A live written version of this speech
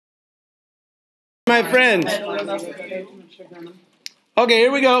My friends. Okay,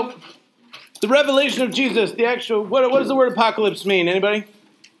 here we go. The revelation of Jesus, the actual, what does the word apocalypse mean? Anybody?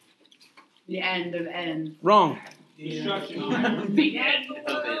 The end of end. Wrong. Destruction. The end.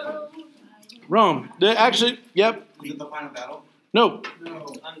 Wrong. Actually, yep. Is it the final battle? No.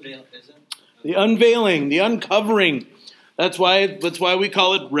 Unveil, is it? The unveiling, the uncovering. That's why we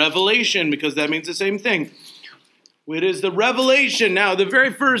call it revelation, because that means the same thing. It is the revelation. Now, the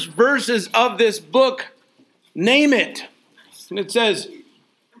very first verses of this book name it. And it says,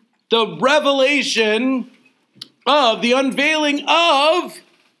 the revelation of the unveiling of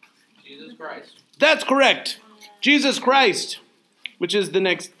Jesus Christ. That's correct. Jesus Christ, which is the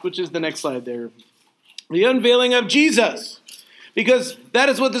next slide there. The unveiling of Jesus. Because that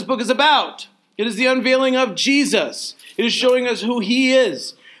is what this book is about. It is the unveiling of Jesus. It is showing us who he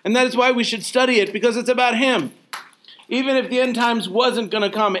is. And that is why we should study it, because it's about him. Even if the end times wasn't going to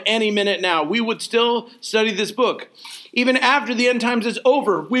come any minute now, we would still study this book. Even after the end times is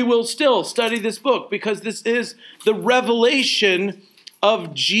over, we will still study this book, because this is the revelation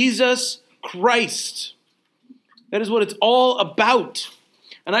of Jesus Christ. That is what it's all about.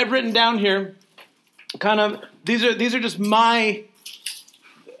 And I've written down here, these are just my,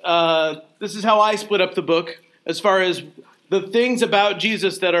 this is how I split up the book, as far as the things about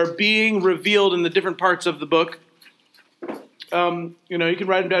Jesus that are being revealed in the different parts of the book. You can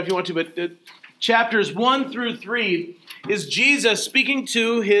write them down if you want to, but chapters 1 through 3 is Jesus speaking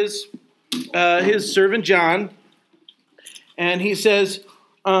to his servant John, and he says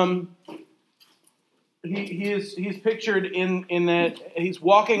he's pictured in that he's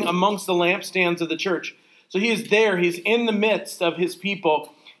walking amongst the lampstands of the church. So he is there. He's in the midst of his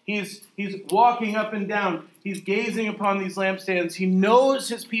people. He's walking up and down. He's gazing upon these lampstands. He knows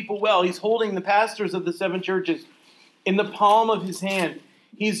his people well. He's holding the pastors of the 7 churches in the palm of his hand.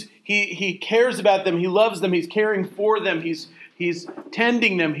 He cares about them. He loves them. He's caring for them. He's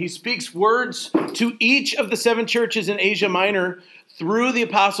tending them. He speaks words to each of the 7 churches in Asia Minor through the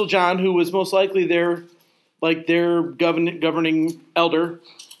Apostle John, who was most likely their governing elder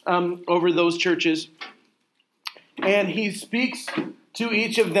over those churches. And he speaks to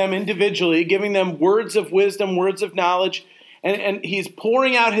each of them individually, giving them words of wisdom, words of knowledge, and he's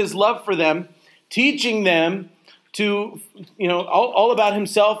pouring out his love for them, teaching them to, all about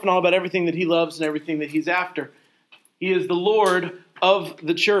himself and all about everything that he loves and everything that he's after. He is the Lord of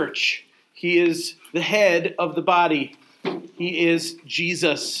the church. He is the head of the body. He is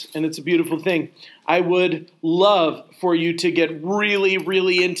Jesus, and it's a beautiful thing. I would love for you to get really,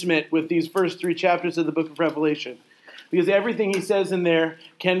 really intimate with these first 3 chapters of the book of Revelation, because everything he says in there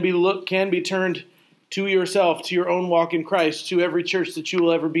can be turned to yourself, to your own walk in Christ, to every church that you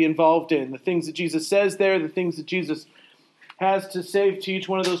will ever be involved in. The things that Jesus says there, the things that Jesus has to say to each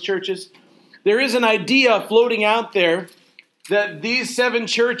one of those churches. There is an idea floating out there that these 7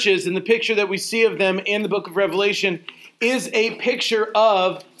 churches, and the picture that we see of them in the book of Revelation, is a picture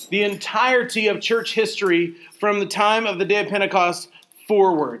of the entirety of church history from the time of the day of Pentecost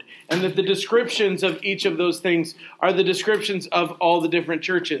forward, and that the descriptions of each of those things are the descriptions of all the different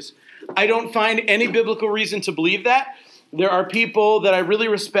churches. I don't find any biblical reason to believe that. There are people that I really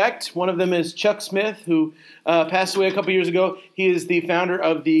respect. One of them is Chuck Smith, who passed away a couple years ago. He is the founder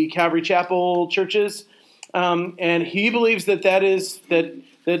of the Calvary Chapel churches, and he believes that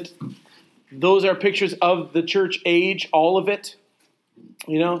those are pictures of the church age, all of it,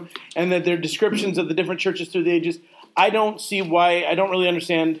 and that they're descriptions of the different churches through the ages. I don't see why. I don't really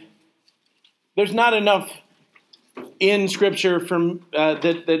understand. There's not enough in Scripture from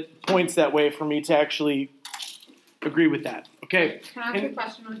that points that way for me to actually agree with that. Okay. Can I ask you a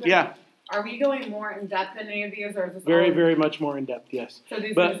question real quick? Yeah. Are we going more in depth in any of these, or is this very, very much more in depth? Yes. So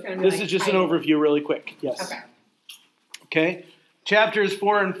these are but just going to be this is just an overview, really quick. Yes. Okay. Chapters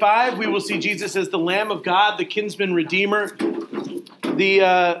 4 and 5, we will see Jesus as the Lamb of God, the kinsman redeemer,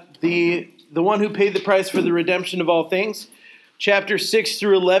 the one who paid the price for the redemption of all things. Chapter 6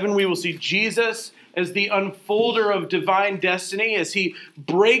 through 11, we will see Jesus as the unfolder of divine destiny, as he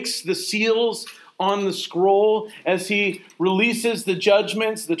breaks the seals on the scroll, as he releases the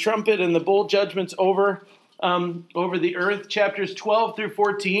judgments, the trumpet and the bowl judgments over the earth. Chapters 12 through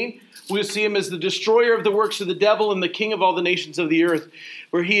 14, we'll see him as the destroyer of the works of the devil and the king of all the nations of the earth,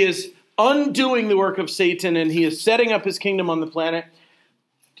 where he is undoing the work of Satan and he is setting up his kingdom on the planet.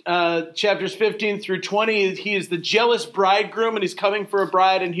 Chapters 15 through 20, he is the jealous bridegroom, and he's coming for a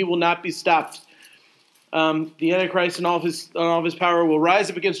bride, and he will not be stopped. The Antichrist and all of his power will rise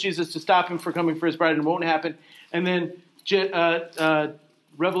up against Jesus to stop him from coming for his bride, and it won't happen. And then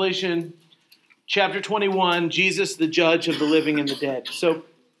Revelation chapter 21, Jesus, the judge of the living and the dead. So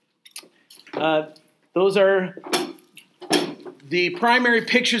Those are the primary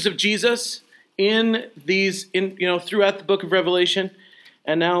pictures of Jesus in throughout the book of Revelation.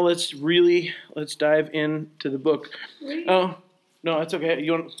 And now let's dive into the book. Oh, no, that's okay.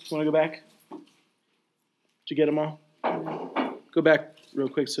 You want to go back? Did you get them all? Go back real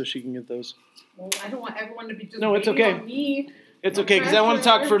quick so she can get those. Well, I don't want everyone to be just No, it's waiting okay. on me. It's okay, because I want to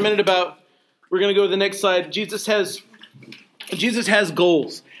talk for a minute about, we're going to go to the next slide. Jesus has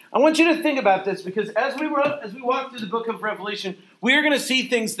goals. I want you to think about this, because as we walk through the book of Revelation, we are going to see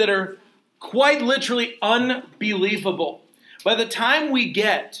things that are quite literally unbelievable. By the time we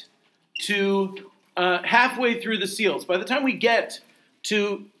get to halfway through the seals, by the time we get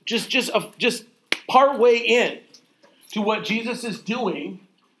to just part way in to what Jesus is doing,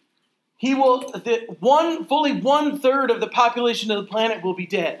 fully 1/3 of the population of the planet will be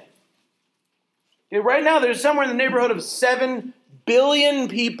dead. Okay, right now, there's somewhere in the neighborhood of 7 billion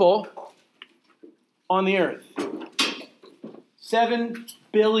people on the earth. 7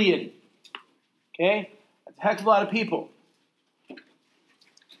 billion. Okay? That's a heck of a lot of people.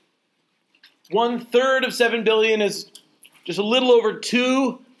 1/3 of 7 billion is just a little over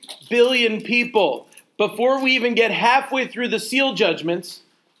 2 billion people. Before we even get halfway through the seal judgments,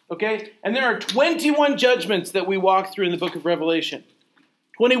 okay? And there are 21 judgments that we walk through in the book of Revelation.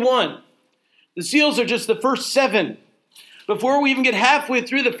 21. The seals are just the first 7. Before we even get halfway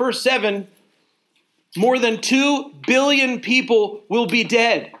through the first 7, more than 2 billion people will be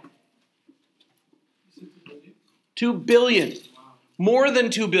dead. 2 billion. More than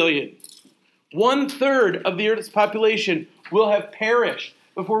 2 billion. 1/3 of the earth's population will have perished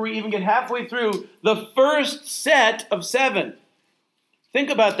before we even get halfway through the first set of 7. Think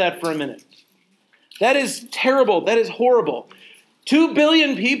about that for a minute. That is terrible. That is horrible. 2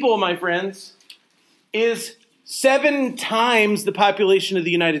 billion people, my friends, is 7 times the population of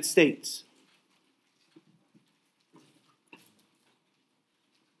the United States.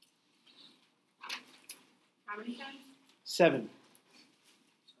 How many times? 7.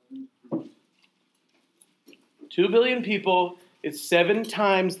 2 billion people is 7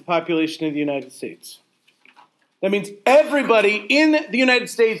 times the population of the United States. That means everybody in the United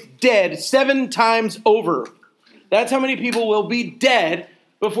States dead 7 times over. That's how many people will be dead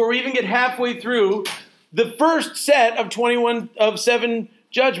before we even get halfway through the first set of 7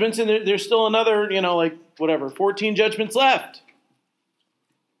 judgments, and there's still another, 14 judgments left.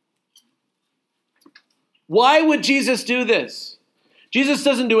 Why would Jesus do this? Jesus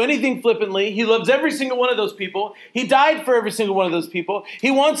doesn't do anything flippantly. He loves every single one of those people. He died for every single one of those people.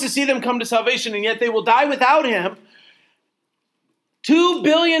 He wants to see them come to salvation, and yet they will die without him. 2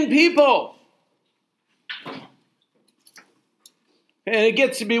 billion people. And it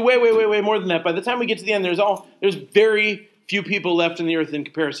gets to be way, way, way, way more than that. By the time we get to the end, there's very few people left in the earth in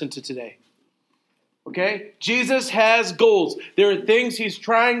comparison to today. Okay? Jesus has goals. There are things he's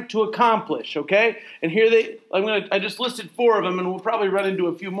trying to accomplish, okay? And here I just listed 4 of them, and we'll probably run into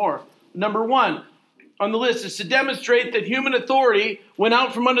a few more. Number 1 on the list is to demonstrate that human authority, when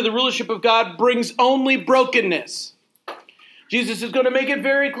out from under the rulership of God, brings only brokenness. Jesus is going to make it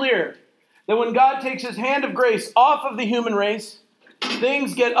very clear that when God takes his hand of grace off of the human race,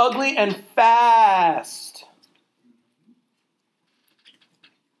 things get ugly and fast.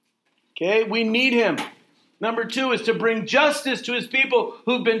 Okay, we need him. Number 2 is to bring justice to his people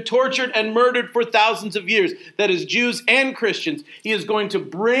who've been tortured and murdered for thousands of years. That is Jews and Christians. He is going to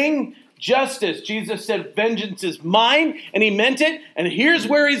bring justice. Jesus said, vengeance is mine, and he meant it. And here's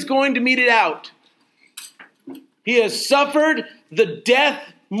where he's going to mete it out. He has suffered the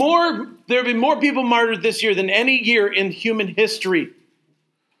death. There have been more people martyred this year than any year in human history.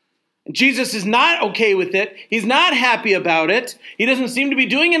 And Jesus is not okay with it. He's not happy about it. He doesn't seem to be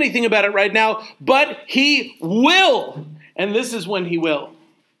doing anything about it right now, but he will. And this is when he will.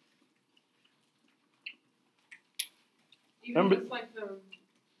 Even just like the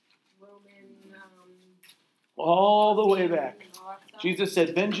Roman... all the way back. Jesus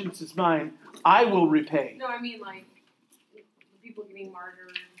said, vengeance is mine. I will repay. No, I mean like the people getting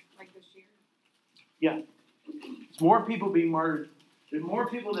martyred like this year. Yeah. There's more people being martyred. There's more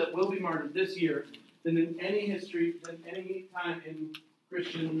people that will be martyred this year than in any time in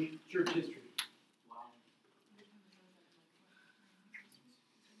Christian church history.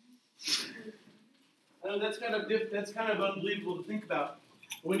 I know that's kind of unbelievable to think about.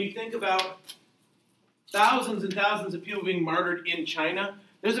 When you think about thousands and thousands of people being martyred in China,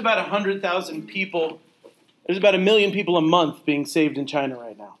 there's about 100,000 people. There's about 1 million people a month being saved in China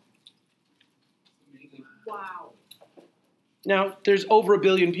right now. Wow. Now, there's over 1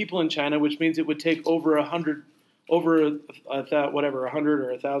 billion people in China, which means it would take over over 100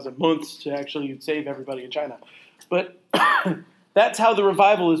 or 1,000 months to actually save everybody in China. But that's how the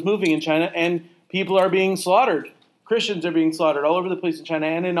revival is moving in China, and people are being slaughtered. Christians are being slaughtered all over the place in China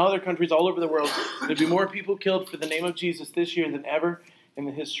and in other countries all over the world. There'll be more people killed for the name of Jesus this year than ever in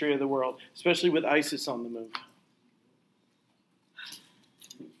the history of the world, especially with ISIS on the move.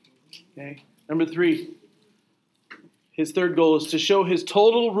 Okay. Number 3. His third goal is to show his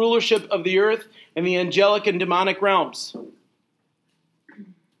total rulership of the earth and the angelic and demonic realms.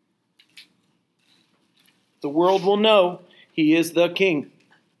 The world will know he is the king.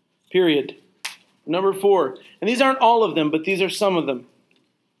 Period. Number 4. And these aren't all of them, but these are some of them.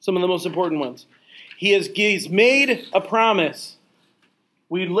 Some of the most important ones. He's made a promise.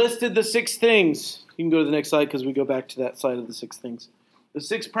 We listed the 6 things. You can go to the next slide because we go back to that slide of the 6 things. The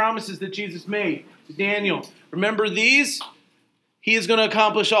 6 promises that Jesus made to Daniel. Remember these? He is going to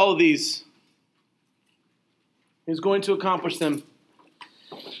accomplish all of these. He's going to accomplish them.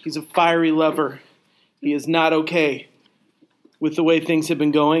 He's a fiery lover. He is not okay with the way things have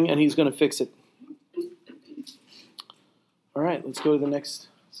been going, and he's going to fix it. All right, let's go to the next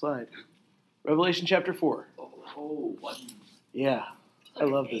slide. Revelation chapter 4. Oh, what? Yeah, I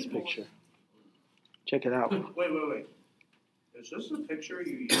love this picture. Check it out. Wait. Is this the picture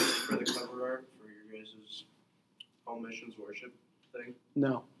you used for the cover art for your guys' All Missions Worship thing?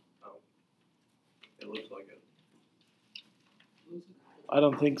 No, Oh. It looks like it. I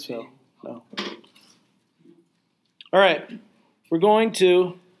don't think so. No. All right, we're going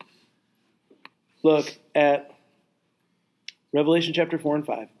to look at Revelation chapter 4 and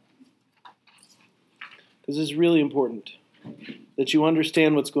 5. This is really important that you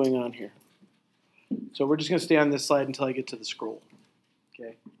understand what's going on here. So we're just going to stay on this slide until I get to the scroll.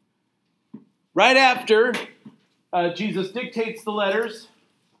 Okay. Right after Jesus dictates the letters,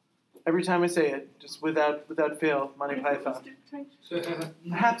 every time I say it, just without fail, Monty Python.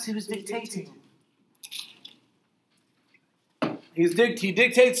 Perhaps he was dictating. He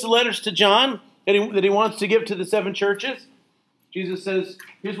dictates the letters to John that he wants to give to the 7 churches. Jesus says,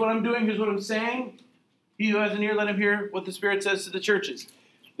 here's what I'm doing, here's what I'm saying. He who has an ear, let him hear what the Spirit says to the churches.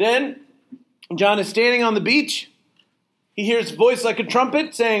 Then John is standing on the beach. He hears a voice like a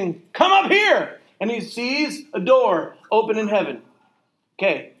trumpet saying, come up here. And he sees a door open in heaven.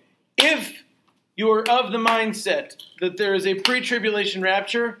 Okay, if you are of the mindset that there is a pre-tribulation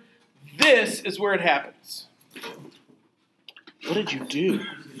rapture, this is where it happens. What did you do?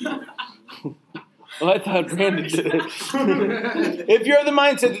 Well, I thought Brandon did it. If you're of the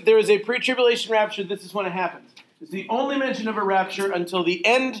mindset that there is a pre-tribulation rapture, this is when it happens. It's the only mention of a rapture until the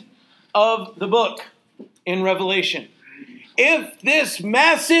end of the book in Revelation. If this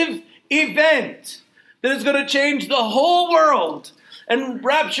massive event that is going to change the whole world and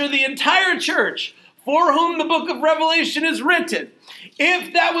rapture the entire church for whom the book of Revelation is written,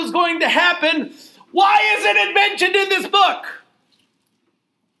 if that was going to happen, why isn't it mentioned in this book?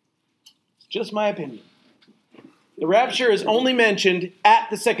 Just my opinion. The rapture is only mentioned at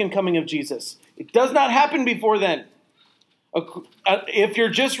the second coming of Jesus. It does not happen before then. If you're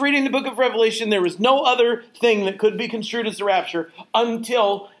just reading the book of Revelation, there is no other thing that could be construed as the rapture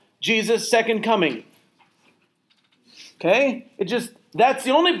until Jesus' second coming. Okay? That's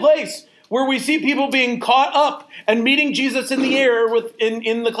the only place where we see people being caught up and meeting Jesus in the air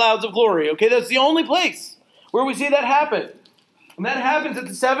in the clouds of glory. Okay? That's the only place where we see that happen. And that happens at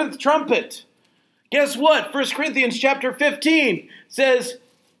the 7th trumpet. Guess what? 1 Corinthians chapter 15 says,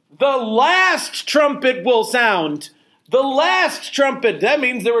 the last trumpet will sound. The last trumpet. That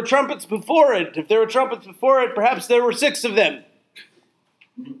means there were trumpets before it. If there were trumpets before it, perhaps there were 6 of them.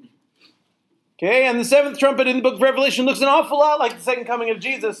 Okay, and the 7th trumpet in the book of Revelation looks an awful lot like the second coming of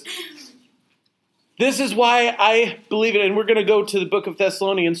Jesus. This is why I believe it. And we're going to go to the book of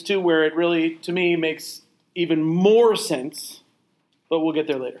Thessalonians too, where it really, to me, makes even more sense. But we'll get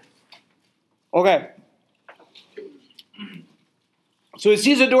there later. Okay. So he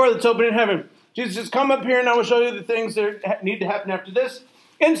sees a door that's open in heaven. Jesus says, come up here and I will show you the things that need to happen after this.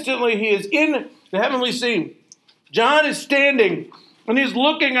 Instantly, he is in the heavenly scene. John is standing and he's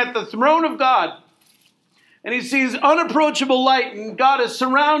looking at the throne of God. And he sees unapproachable light, and God is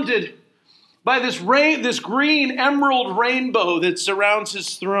surrounded by this green emerald rainbow that surrounds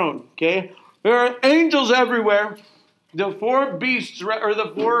his throne. Okay? There are angels everywhere. The 4 beasts, or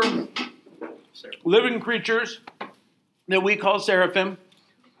the 4 living creatures that we call seraphim,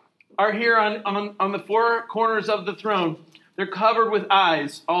 are here on the 4 corners of the throne. They're covered with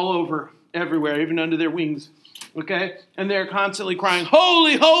eyes all over, everywhere, even under their wings. Okay? And they're constantly crying,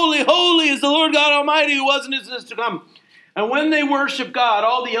 holy, holy, holy is the Lord God Almighty who was and is to come. And when they worship God,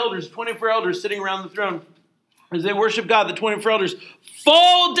 all the elders, 24 elders sitting around the throne, As they worship God, the 24 elders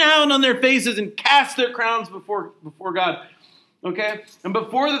fall down on their faces and cast their crowns before God. Okay? And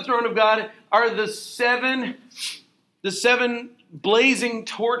before the throne of God are the seven blazing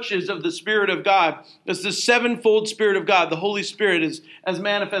torches of the Spirit of God. It's the sevenfold Spirit of God. The Holy Spirit is as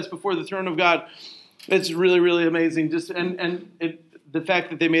manifest before the throne of God. It's really, really amazing. The fact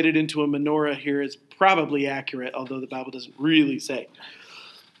that they made it into a menorah here is probably accurate, although the Bible doesn't really say.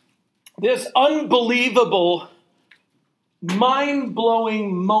 This unbelievable,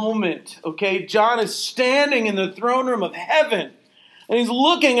 mind-blowing moment, okay? John is standing in the throne room of heaven, and he's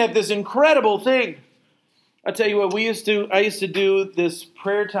looking at this incredible thing. I'll tell you what, I used to do this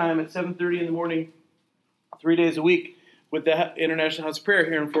prayer time at 7:30 in the morning, 3 days a week, with the International House of Prayer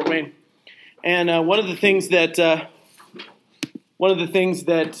here in Fort Wayne. And one of the things that we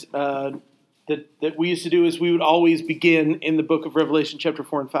used to do is we would always begin in the book of Revelation, chapter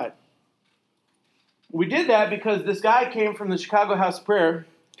 4 and 5. We did that because this guy came from the Chicago House of Prayer.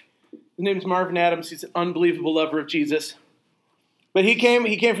 His name's Marvin Adams. He's an unbelievable lover of Jesus. But he came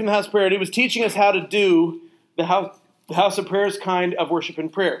from the House of Prayer, and he was teaching us how to do the House of Prayer's kind of worship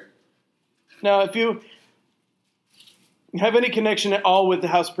and prayer. Now, if you have any connection at all with the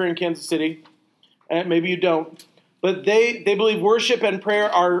House of Prayer in Kansas City, and maybe you don't, but they believe worship and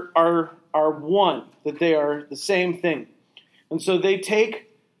prayer are one, that they are the same thing. And so they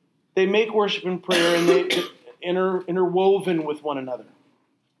make worship and prayer, and they interwoven with one another.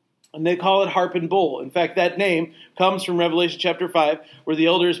 And they call it harp and bowl. In fact, that name comes from Revelation chapter 5, where the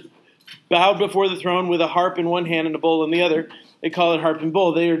elders bowed before the throne with a harp in one hand and a bowl in the other. They call it harp and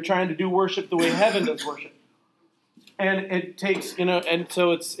bowl. They are trying to do worship the way heaven does worship. And it takes, and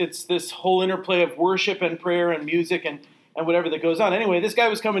so it's this whole interplay of worship and prayer and music and whatever that goes on. Anyway, this guy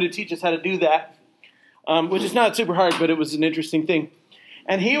was coming to teach us how to do that, which is not super hard, but it was an interesting thing.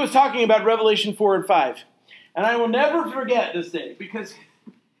 And he was talking about Revelation 4 and 5. And I will never forget this day, because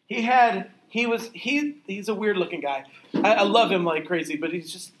he's a weird looking guy. I love him like crazy, but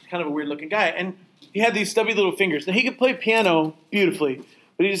he's just kind of a weird looking guy. And he had these stubby little fingers. Now, he could play piano beautifully,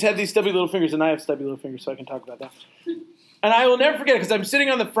 but he just had these stubby little fingers, and I have stubby little fingers, so I can talk about that. And I will never forget it, because I'm sitting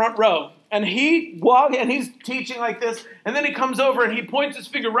on the front row, and he's teaching like this, and then he comes over and he points his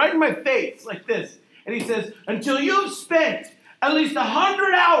finger right in my face like this, and he says, "Until you've spent at least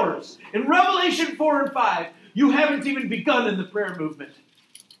 100 hours in Revelation 4 and 5, you haven't even begun in the prayer movement."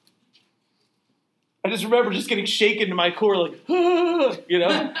 I just remember just getting shaken to my core, like,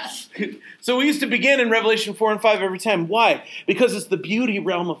 So we used to begin in Revelation 4 and 5 every time. Why? Because it's the beauty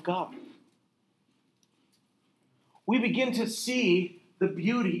realm of God. We begin to see the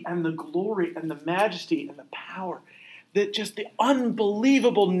beauty and the glory and the majesty and the power, just the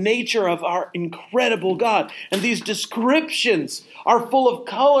unbelievable nature of our incredible God. And these descriptions are full of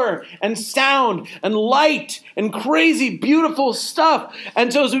color and sound and light and crazy, beautiful stuff.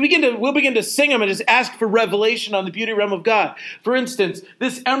 And so as we'll begin to sing them and just ask for revelation on the beauty realm of God. For instance,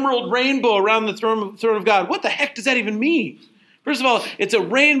 this emerald rainbow around the throne of God. What the heck does that even mean? First of all, it's a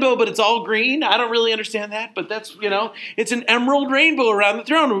rainbow, but it's all green. I don't really understand that, but that's, it's an emerald rainbow around the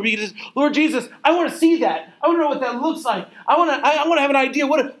throne. Where we just, Lord Jesus, I want to see that. I want to know what that looks like. I want to have an idea.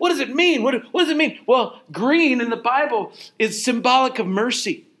 What does it mean? What does it mean? Well, green in the Bible is symbolic of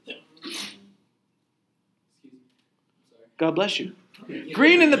mercy. God bless you.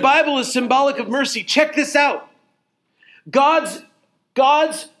 Green in the Bible is symbolic of mercy. Check this out. God's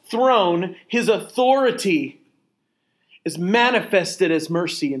throne, his authority, is manifested as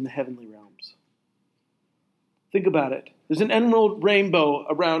mercy in the heavenly realms. Think about it. There's an emerald rainbow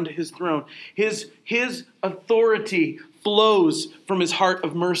around his throne. His authority flows from his heart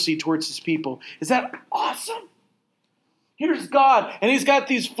of mercy towards his people. Is that awesome? Here's God, and he's got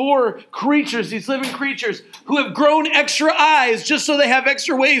these 4 creatures, these living creatures, who have grown extra eyes just so they have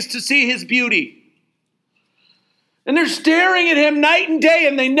extra ways to see his beauty. And they're staring at him night and day,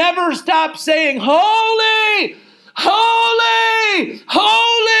 and they never stop saying, "Holy! Holy!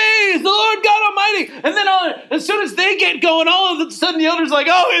 Holy is the Lord God Almighty." And then as soon as they get going, all of a sudden the elders are like,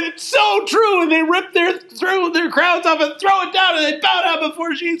 "Oh, it's so true." And they rip their crowns off and throw it down, and they bow down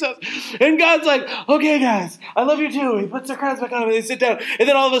before Jesus. And God's like, "Okay, guys, I love you too." He puts their crowns back on and they sit down. And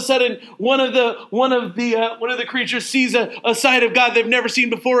then all of a sudden, one of the creatures sees a side of God they've never seen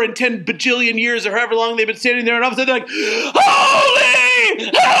before in 10 bajillion years or however long they've been standing there. And all of a sudden they're like, "Holy!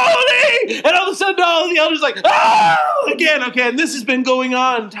 Holy!" And all of a sudden all the elders are like, "Oh!" Again, okay, and this has been going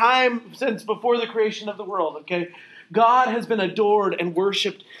on time since before the creation of the world, okay? God has been adored and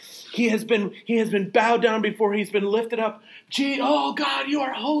worshipped. He has been bowed down before. He's been lifted up. Oh God, you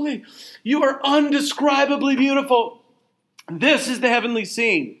are holy. You are undescribably beautiful. This is the heavenly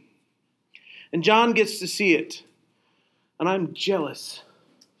scene. And John gets to see it. And I'm jealous.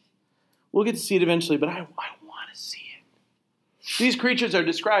 We'll get to see it eventually, but I want to see it. These creatures are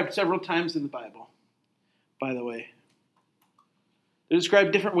described several times in the Bible, by the way. They're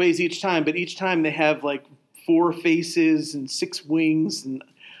described different ways each time, but each time they have like 4 faces and 6 wings and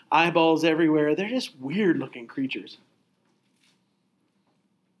eyeballs everywhere. They're just weird looking creatures.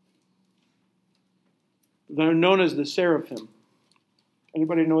 They're known as the seraphim.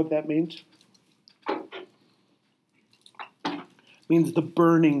 Anybody know what that means? It means the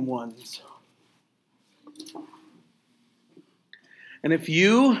burning ones. And if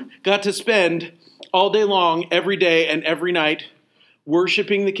you got to spend all day long, every day and every night,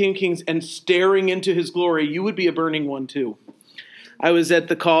 worshiping the King of Kings and staring into his glory, you would be a burning one too. I was at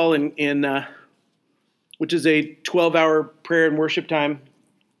the call in which is a 12-hour prayer and worship time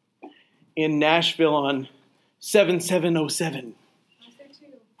in Nashville on 7707.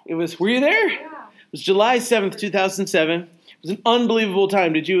 It was, were you there? Yeah. It was July 7th, 2007. It was an unbelievable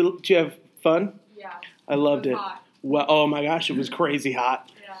time. Did you have fun? Yeah. I loved it. Hot. Well, oh my gosh, it was crazy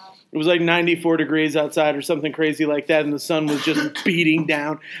hot. Yeah. It was like 94 degrees outside or something crazy like that, and the sun was just beating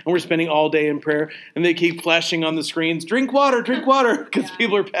down, and we're spending all day in prayer, and they keep flashing on the screens, drink water, because Yeah.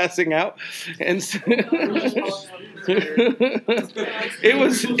 people are passing out. And so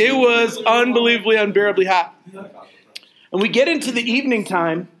it was unbelievably, unbearably hot. And we get into the evening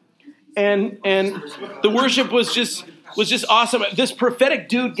time, and the worship was just awesome. This prophetic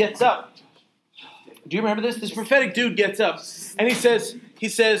dude gets up. Do you remember this? This prophetic dude gets up, and he says,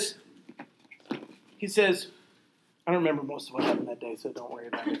 I don't remember most of what happened that day, so don't worry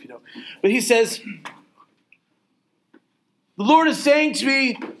about it if you don't. But he says, the Lord is saying to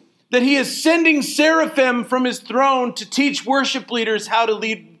me that he is sending seraphim from his throne to teach worship leaders how to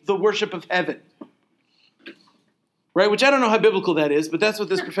lead the worship of heaven. Right? Which I don't know how biblical that is, but that's what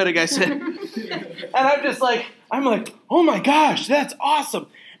this prophetic guy said. And I'm like, oh my gosh, that's awesome.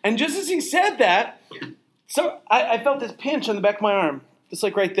 And just as he said that, so I felt this pinch on the back of my arm, just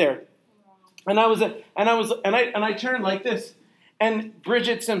like right there. And I turned like this. And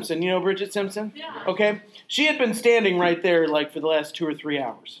Bridget Simpson, you know Bridget Simpson? Yeah. Okay? She had been standing right there like for the last 2 or 3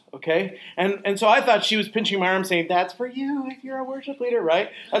 hours, okay? And so I thought she was pinching my arm saying, that's for you if you're a worship leader,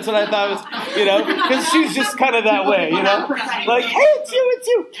 right? That's what I thought was, you know, because she's just kind of that way, you know? Like, hey, it's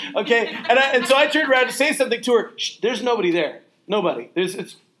you. Okay? And so I turned around to say something to her. Shh, there's nobody there. Nobody.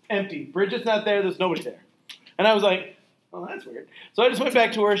 It's empty. Bridget's not there. There's nobody there. And I was like, oh, that's weird. So I just went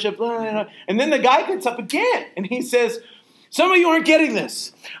back to worship. And then the guy gets up again, and he says, some of you aren't getting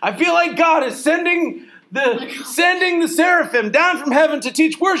this. I feel like God is sending the seraphim down from heaven to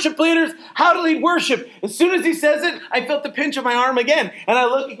teach worship leaders how to lead worship. As soon as he says it, I felt the pinch of my arm again. And I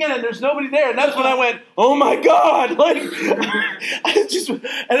look again, and there's nobody there. And that's when I went, oh my God. Like, I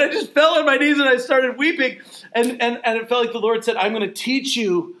just fell on my knees, and I started weeping. And it felt like the Lord said, I'm going to teach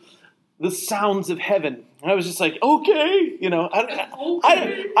you the sounds of heaven. And I was just like, okay. You know, I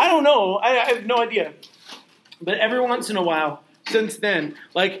don't know. I have no idea. But every once in a while, since then,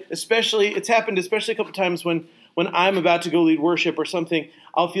 like it's happened especially a couple times when I'm about to go lead worship or something,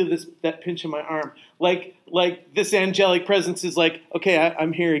 I'll feel that pinch in my arm. Like this angelic presence is like, okay,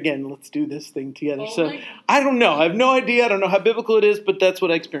 I'm here again. Let's do this thing together. So I don't know. I have no idea. I don't know how biblical it is, but that's what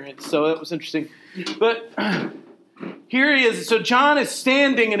I experienced. So it was interesting. But here he is. So John is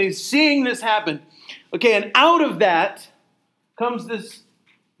standing and he's seeing this happen. Okay, and out of that comes this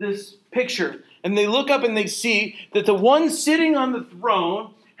picture. And they look up and they see that the one sitting on the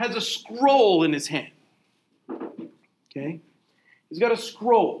throne has a scroll in his hand. Okay? He's got a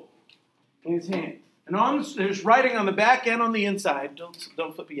scroll in his hand. And there's writing on the back and on the inside. Don't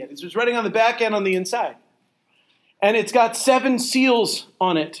flip it yet. There's writing on the back and on the inside. And it's got 7 seals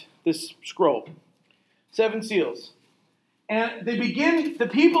on it, this scroll. 7 seals. And the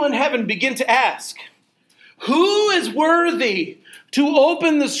people in heaven begin to ask, who is worthy to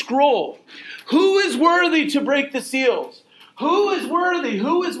open the scroll? Who is worthy to break the seals? Who is worthy?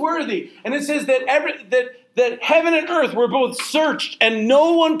 Who is worthy? And it says that that heaven and earth were both searched, and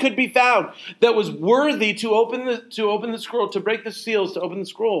no one could be found that was worthy to open the scroll, to break the seals, to open the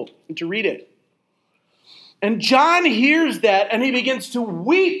scroll, and to read it. And John hears that, and he begins to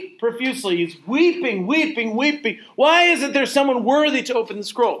weep profusely. He's weeping, weeping, weeping. Why isn't there someone worthy to open the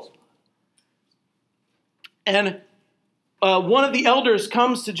scrolls? And one of the elders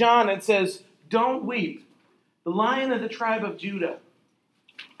comes to John and says, don't weep. The Lion of the tribe of Judah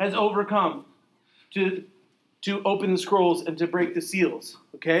has overcome to open the scrolls and to break the seals.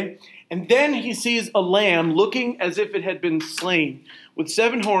 Okay? And then he sees a lamb looking as if it had been slain, with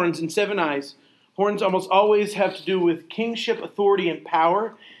 7 horns and 7 eyes. Horns almost always have to do with kingship, authority, and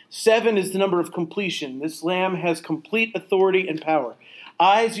power. 7 is the number of completion. This lamb has complete authority and power.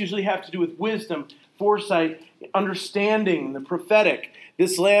 Eyes usually have to do with wisdom, foresight, understanding, the prophetic.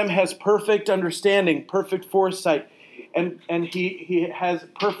 This lamb has perfect understanding, perfect foresight, and he has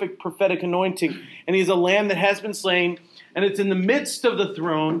perfect prophetic anointing. And he's a lamb that has been slain, and it's in the midst of the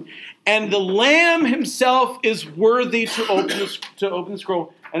throne. And the lamb himself is worthy to open the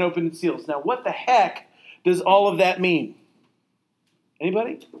scroll and open its seals. Now, what the heck does all of that mean?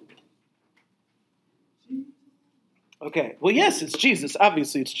 Anybody? Okay. Well, yes, it's Jesus.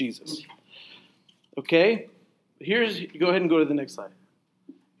 Obviously, it's Jesus. Okay. Go ahead and go to the next slide.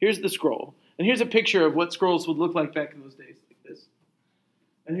 Here's the scroll. And here's a picture of what scrolls would look like back in those days, like this.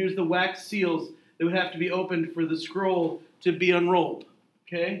 And here's the wax seals that would have to be opened for the scroll to be unrolled.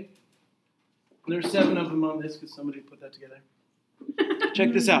 Okay? And there's 7 of them on this because somebody put that together.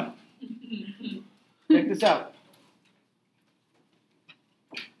 Check this out. Check this out.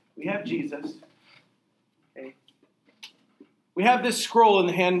 We have Jesus. Okay. We have this scroll in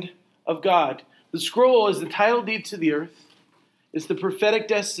the hand of God. The scroll is the title deed to the earth. It's the prophetic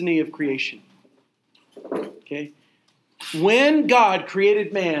destiny of creation. Okay? When God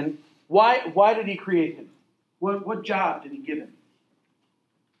created man, why did he create him? What job did he give him?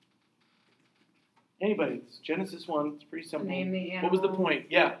 Anybody? It's Genesis 1. It's pretty simple. Name the What was the animal. point?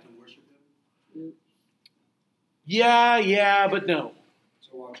 Yeah. To worship him. Yeah, but no.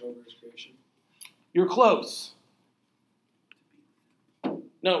 To watch over his creation. You're close.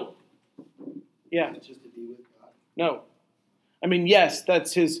 No. Yeah. It's just to be with God. No. I mean, yes,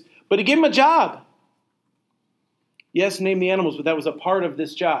 that's his. But he gave him a job. Yes, name the animals, but that was a part of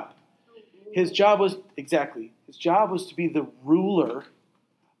this job. His job was, exactly, his job was to be the ruler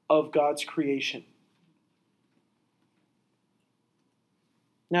of God's creation.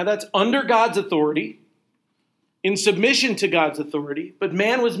 Now that's under God's authority, in submission to God's authority, but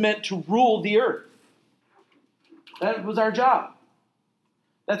man was meant to rule the earth. That was our job.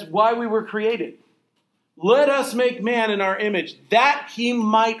 That's why we were created. Let us make man in our image, that he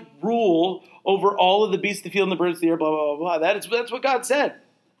might rule over all of the beasts of the field and the birds of the air, blah, blah, blah, blah. That's what God said.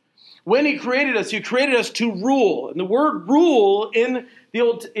 When he created us to rule. And the word rule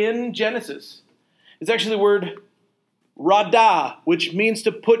in Genesis is actually the word radah, which means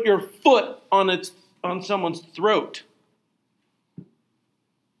to put your foot on someone's throat.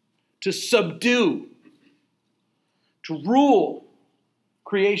 To subdue. To rule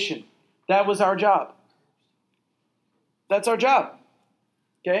creation. That was our job. That's our job.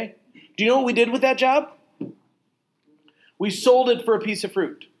 Okay? Do you know what we did with that job? We sold it for a piece of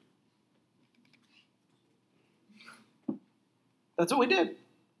fruit. That's what we did.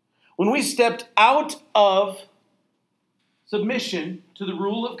 When we stepped out of submission to the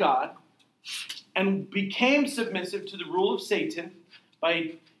rule of God and became submissive to the rule of Satan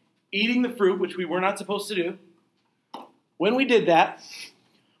by eating the fruit, which we were not supposed to do, when we did that,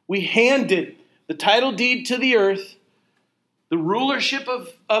 we handed the title deed to the earth, the rulership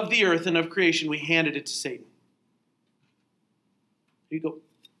of the earth and of creation, we handed it to Satan. Here you go.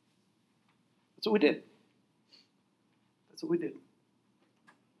 That's what we did. That's what we did.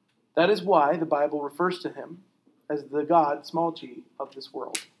 That is why the Bible refers to him as the God, small g, of this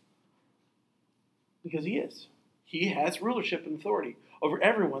world. Because he is. He has rulership and authority over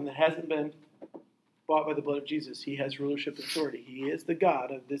everyone that hasn't been bought by the blood of Jesus. He has rulership and authority. He is the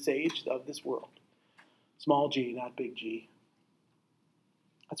God of this age, of this world. Small g, not big G.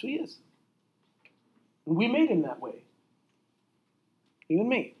 That's what he is. And we made him that way. You and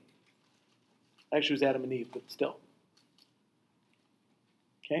me. Actually, it was Adam and Eve, but still.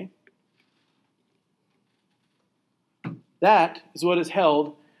 Okay? That is what is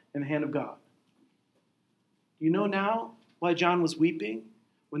held in the hand of God. You know now why John was weeping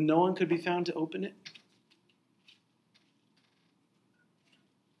when no one could be found to open it?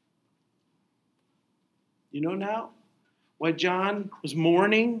 You know now why John was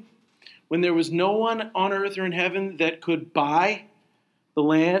mourning when there was no one on earth or in heaven that could buy the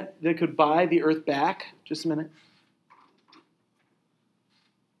land, that could buy the earth back? Just a minute.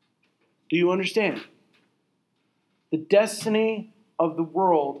 Do you understand? The destiny of the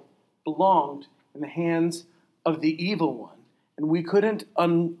world belonged in the hands of the evil one. And we couldn't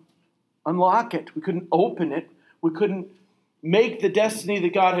unlock it. We couldn't open it. We couldn't make the destiny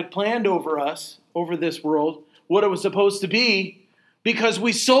that God had planned over us, over this world, what it was supposed to be, because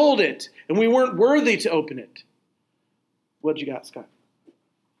we sold it and we weren't worthy to open it. What you got, Scott?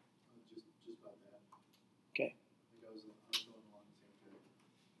 Just about that. Okay. I was going along the same thing.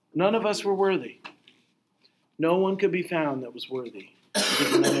 None of us were worthy. No one could be found that was worthy,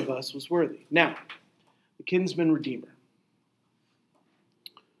 because none of us was worthy. Now, the kinsman redeemer.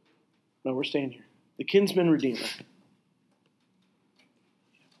 No, we're staying here. The kinsman redeemer.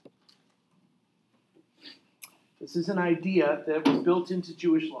 This is an idea that was built into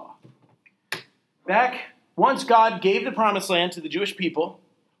Jewish law. Once God gave the promised land to the Jewish people,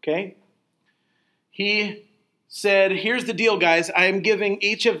 okay, he said, here's the deal, guys. I am giving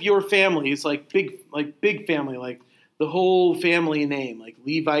each of your families, like big family, like the whole family name, like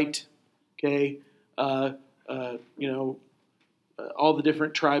Levite, okay, all the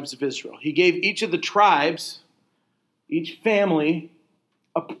different tribes of Israel. He gave each of the tribes, each family,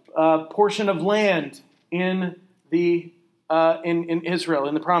 a portion of land in in Israel,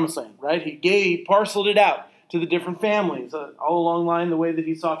 in the Promised Land, right? He parceled it out to the different families all along the line the way that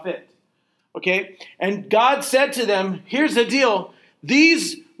he saw fit. Okay? And God said to them, here's the deal.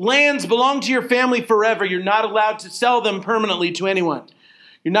 These lands belong to your family forever. You're not allowed to sell them permanently to anyone.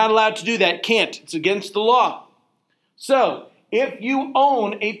 You're not allowed to do that. Can't. It's against the law. So, if you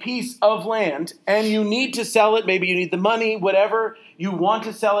own a piece of land and you need to sell it, maybe you need the money, whatever, you want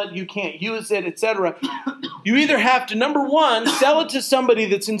to sell it, you can't use it, etc., you either have to, number one, sell it to somebody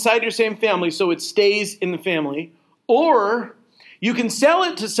that's inside your same family so it stays in the family, or you can sell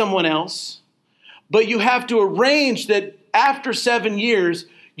it to someone else, but you have to arrange that after 7 years,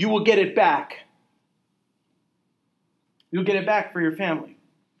 you will get it back. You'll get it back for your family.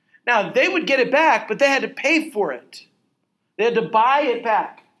 Now, they would get it back, but they had to pay for it. They had to buy it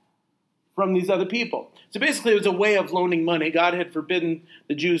back from these other people. So basically, it was a way of loaning money. God had forbidden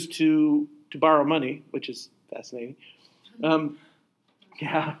the Jews to borrow money, which is fascinating.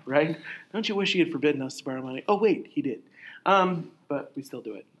 Yeah, right? Don't you wish he had forbidden us to borrow money? Oh, wait, he did. But we still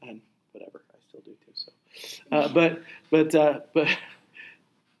do it, and whatever, I still do too. So, but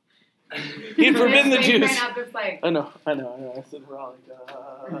he had forbidden the Jews. I know. I said wrong.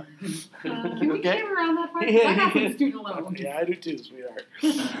 Can we Okay? came around that part? I have a student loan. Yeah, I do too, sweetheart.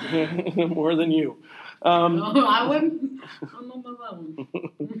 More than you. No, I wouldn't. I'm on my own.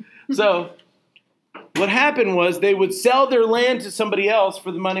 So, what happened was they would sell their land to somebody else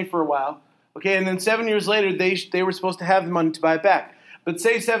for the money for a while. Okay, and then 7 years later, they were supposed to have the money to buy it back. But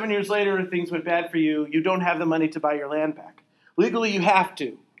say 7 years later, things went bad for you, you don't have the money to buy your land back. Legally, you have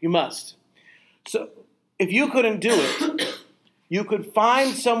to. You must. So, if you couldn't do it, you could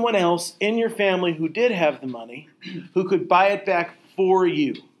find someone else in your family who did have the money, who could buy it back for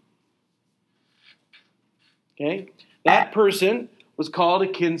you. Okay? That person was called a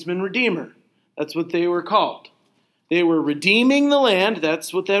kinsman redeemer. That's what they were called. They were redeeming the land.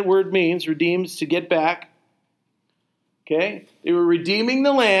 That's what that word means. Redeems, to get back. Okay? They were redeeming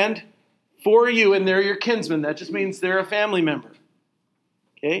the land for you, and they're your kinsman. That just means they're a family member.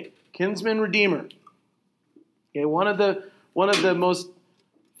 Okay? Kinsman redeemer. Okay, one of the most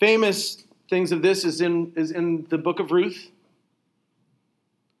famous things of this is in the book of Ruth.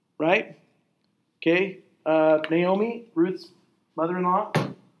 Right? Okay? Naomi, Ruth's mother-in-law,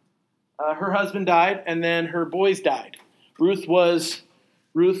 her husband died, and then her boys died. Ruth was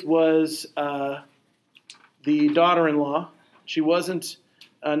the daughter-in-law. She wasn't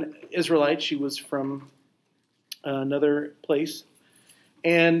an Israelite. She was from another place.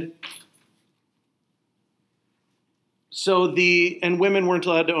 And so women weren't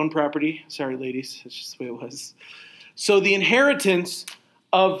allowed to own property. Sorry, ladies. That's just the way it was. So the inheritance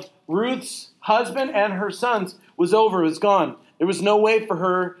of Ruth's husband and her sons was over. It was gone. There was no way for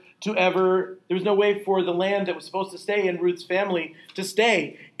her there was no way for the land that was supposed to stay in Ruth's family to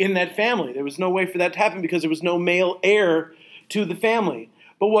stay in that family. There was no way for that to happen because there was no male heir to the family.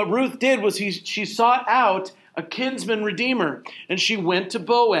 But what Ruth did was she sought out a kinsman redeemer, and she went to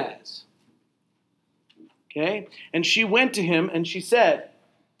Boaz. Okay? And she went to him and she said,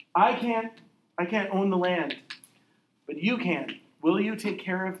 I can't own the land, but you can. Will you take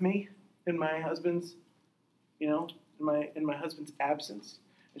care of me in my husband's, in my husband's absence?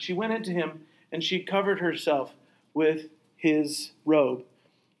 And she went into him and she covered herself with his robe,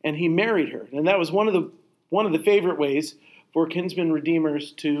 and he married her. And that was one of the favorite ways for kinsman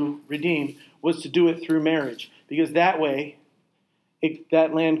redeemers to redeem, was to do it through marriage, because that way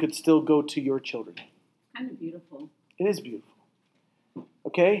that land could still go to your children. Kind of beautiful. It is beautiful.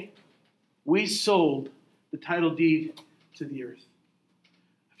 Okay? We sold the title deed to the earth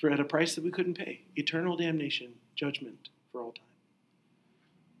at a price that we couldn't pay. Eternal damnation, judgment for all time.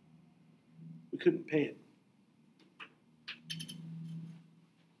 We couldn't pay it.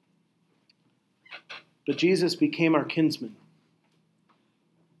 But Jesus became our kinsman.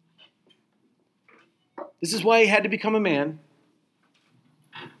 This is why he had to become a man.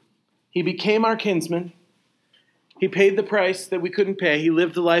 He became our kinsman. He paid the price that we couldn't pay. He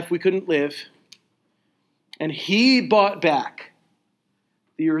lived the life we couldn't live. And he bought back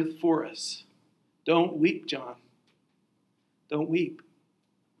the earth for us. Don't weep, John. Don't weep.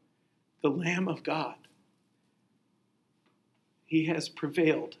 The Lamb of God. He has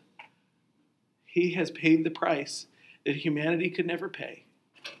prevailed. He has paid the price that humanity could never pay.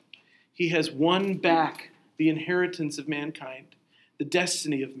 He has won back the inheritance of mankind, the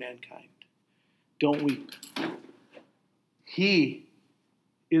destiny of mankind. Don't weep. He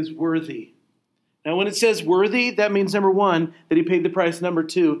is worthy. Now, when it says worthy, that means, number one, that he paid the price. Number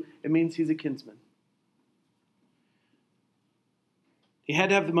two, it means he's a kinsman. He had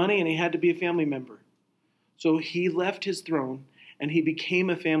to have the money and he had to be a family member. So he left his throne and he became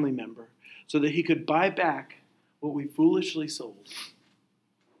a family member so that he could buy back what we foolishly sold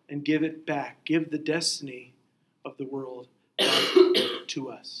and give it back, give the destiny of the world back to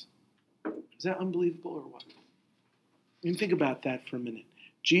us. Is that unbelievable or what? I mean, think about that for a minute.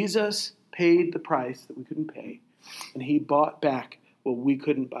 Jesus paid the price that we couldn't pay, and he bought back what we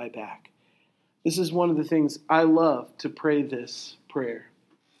couldn't buy back. This is one of the things I love to pray this prayer.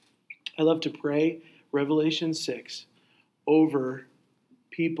 I love to pray Revelation 6 over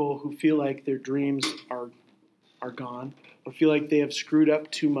people who feel like their dreams are gone or feel like they have screwed up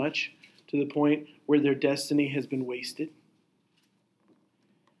too much to the point where their destiny has been wasted.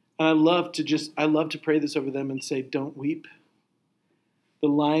 And I love to pray this over them and say, don't weep. The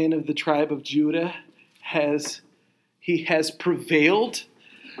Lion of the tribe of Judah has prevailed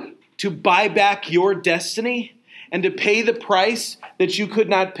to buy back your destiny and to pay the price that you could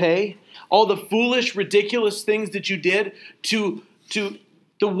not pay. All the foolish, ridiculous things that you did, to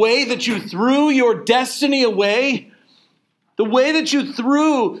the way that you threw your destiny away, the way that you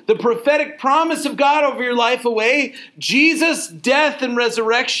threw the prophetic promise of God over your life away. Jesus' death and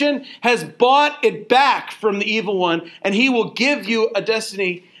resurrection has bought it back from the evil one, and he will give you a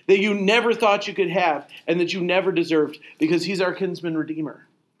destiny that you never thought you could have and that you never deserved, because he's our kinsman redeemer.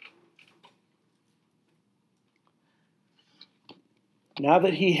 Now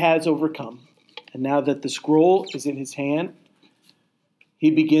that he has overcome, and now that the scroll is in his hand, he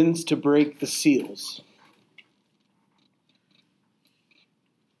begins to break the seals.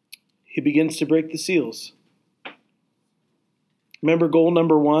 He begins to break the seals. Remember goal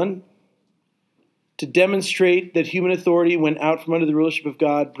number 1? To demonstrate that human authority, when out from under the rulership of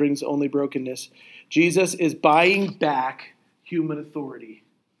God, brings only brokenness. Jesus is buying back human authority.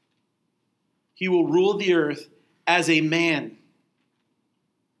 He will rule the earth as a man.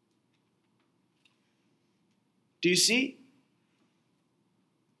 Do you see?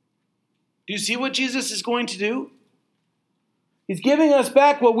 Do you see what Jesus is going to do? He's giving us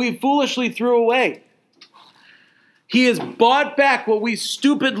back what we foolishly threw away. He has bought back what we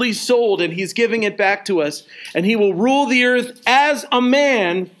stupidly sold, and he's giving it back to us. And he will rule the earth as a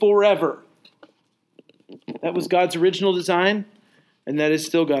man forever. That was God's original design, and that is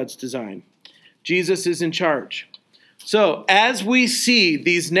still God's design. Jesus is in charge. So, as we see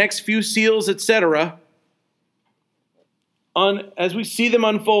these next few seals, etc., as we see them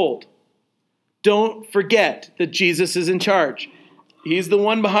unfold, don't forget that Jesus is in charge. He's the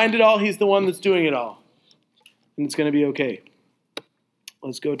one behind it all. He's the one that's doing it all. And it's going to be okay.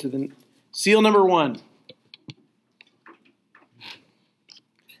 Let's go to the seal number 1.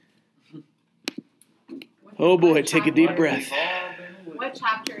 Oh boy, take a deep breath. What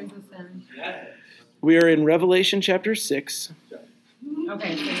chapter is this in? We are in Revelation chapter 6.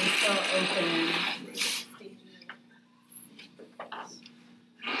 Okay, so you're still open.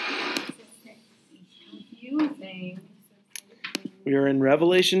 Confusing. We are in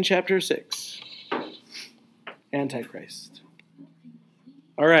Revelation chapter 6. Antichrist.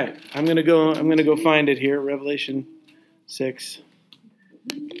 All right, I'm gonna go find it here. Revelation 6.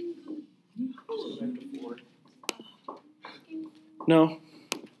 No,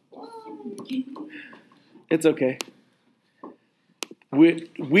 it's okay.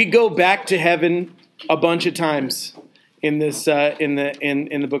 We go back to heaven a bunch of times in this in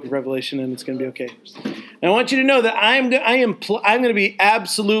the book of Revelation, and it's going to be okay. And I want you to know that I'm going to be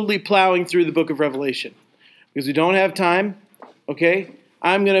absolutely plowing through the book of Revelation because we don't have time. Okay,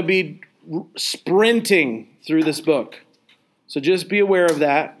 I'm going to be sprinting through this book, so just be aware of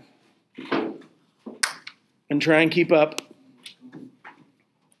that and try and keep up.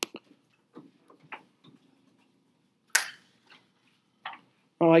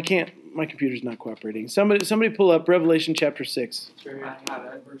 Oh, I can't. My computer's not cooperating. Somebody pull up Revelation chapter 6.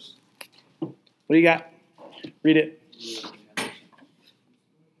 What do you got? Read it.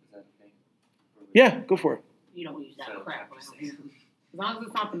 Yeah, go for it. You don't use that crap around here. As long as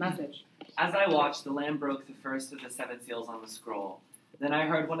it's not the message. As I watched, the Lamb broke the first of the 7 seals on the scroll. Then I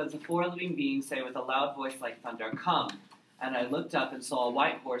heard one of the 4 living beings say with a loud voice like thunder, "Come!" And I looked up and saw a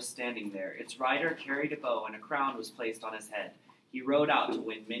white horse standing there. Its rider carried a bow, and a crown was placed on his head. He rode out to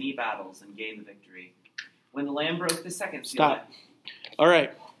win many battles and gain the victory. When the Lamb broke the second seal... Stop. All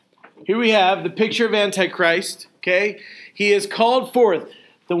right. Here we have the picture of Antichrist. Okay? He is called forth.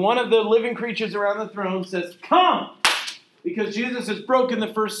 One of the living creatures around the throne says, "Come!" Because Jesus has broken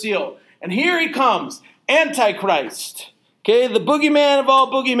the first seal. And here he comes, Antichrist. Okay? The boogeyman of all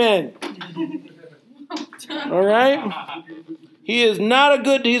boogeymen. All right? He's not a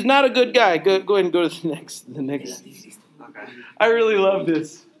good guy. Go ahead and go to the next. Okay. I really love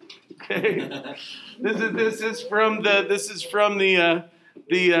this. Okay? This is from the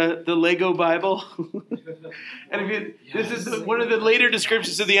Lego Bible. And this is one of the later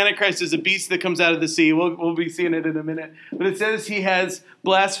descriptions of the Antichrist as a beast that comes out of the sea. We'll be seeing it in a minute. But it says he has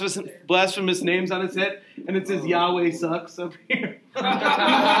blasphemous names on his head, and it says Yahweh sucks up here. I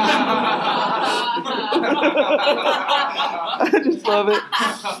just love it.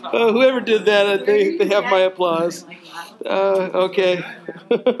 Whoever did that, they have my applause. Okay.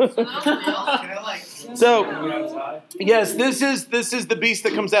 So, yes, this is the beast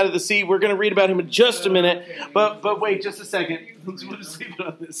that comes out of the sea. We're going to read about him in just a minute, but wait, just a second. We'll just leave it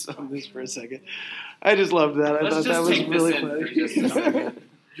on this for a second. I just loved that. I thought that was really funny.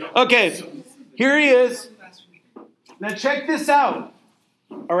 Okay, here he is. Now check this out.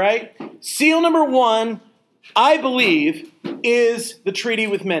 All right, seal number 1, I believe, is the treaty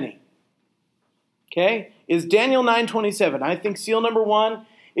with many. Okay, is Daniel 9:27. I think seal number 1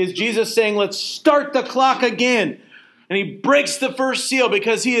 is Jesus saying, let's start the clock again. And he breaks the first seal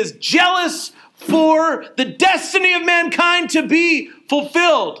because he is jealous for the destiny of mankind to be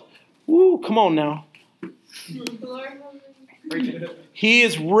fulfilled. Woo, come on now. He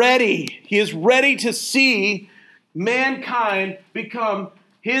is ready. He is ready to see mankind become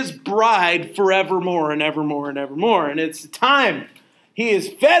his bride forevermore and evermore and evermore. And it's time. He is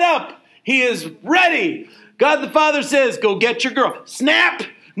fed up. He is ready. God the Father says, go get your girl. Snap.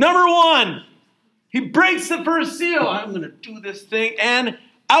 Number 1. He breaks the first seal. I'm going to do this thing. And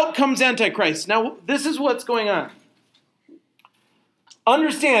out comes Antichrist. Now, this is what's going on.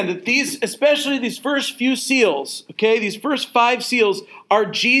 Understand that especially these first few seals, okay, these first 5 seals are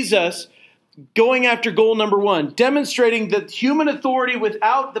Jesus going after goal number 1, demonstrating that human authority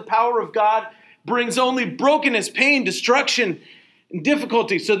without the power of God brings only brokenness, pain, destruction, and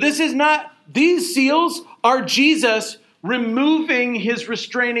difficulty. So these seals are Jesus removing his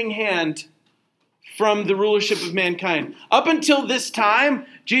restraining hand from the rulership of mankind. Up until this time,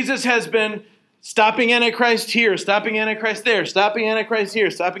 Jesus has been stopping Antichrist here, stopping Antichrist there, stopping Antichrist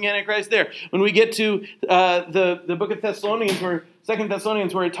here, stopping Antichrist there. When we get to the book of Thessalonians, 2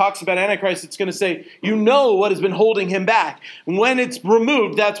 Thessalonians, where it talks about Antichrist, it's going to say, you know what has been holding him back. And when it's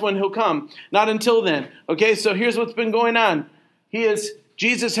removed, that's when he'll come. Not until then. Okay, so here's what's been going on.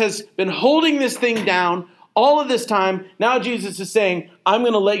 Jesus has been holding this thing down all of this time. Now Jesus is saying, I'm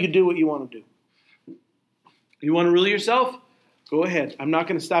going to let you do what you want to do. You want to rule yourself? Go ahead. I'm not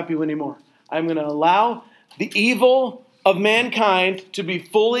going to stop you anymore. I'm going to allow the evil of mankind to be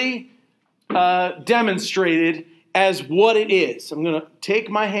fully demonstrated as what it is. I'm going to take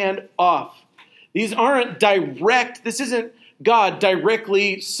my hand off. These aren't direct. This isn't God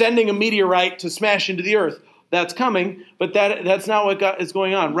directly sending a meteorite to smash into the earth. That's coming, but that's not what God is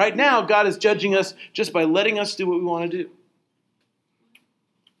going on. Right now, God is judging us just by letting us do what we want to do.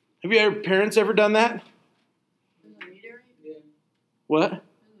 Have your parents ever done that? What?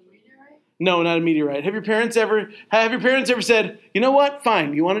 No, not a meteorite. Have your parents ever said, you know what?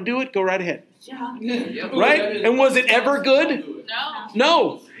 Fine, you want to do it? Go right ahead. Yeah. Right? And was it ever good?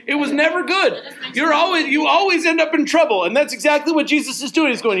 No. It was never good. You always end up in trouble. And that's exactly what Jesus is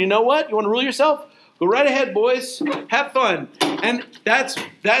doing. He's going, you know what? You want to rule yourself? Go right ahead, boys. Have fun. And that's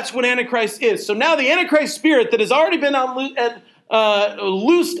what Antichrist is. So now the Antichrist spirit that has already been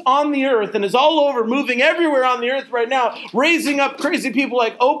loosed on the earth and is all over, moving everywhere on the earth right now, raising up crazy people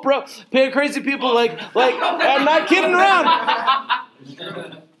like Oprah, crazy people like I'm not kidding around.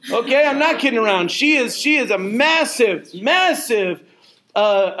 Okay, I'm not kidding around. She is a massive, she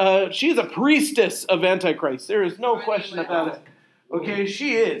is a priestess of Antichrist. There is no question about it. Okay,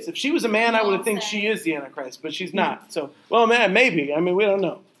 she is. If she was a man, I would think she is the Antichrist, but she's not. So, well, man, maybe. I mean, we don't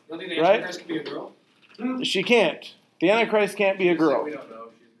know. You don't think the Antichrist can be a girl? She can't. The Antichrist can't be a girl. We don't know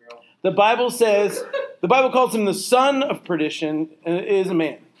if she's a girl. The Bible calls him the son of perdition, and it is a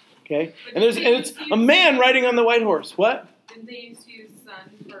man. Okay, and it's a man riding on the white horse. What? Didn't they used to use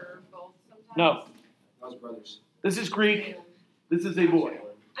son for both sometimes? No. Those brothers. This is Greek. This is a boy.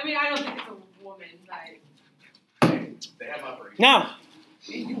 I mean, I don't think it's a woman, but They have operations. Now,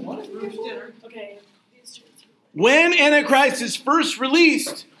 roof dinner. Okay. When Antichrist is first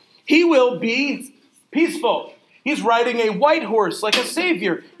released, he will be peaceful. He's riding a white horse like a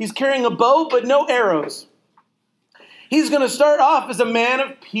savior. He's carrying a bow but no arrows. He's going to start off as a man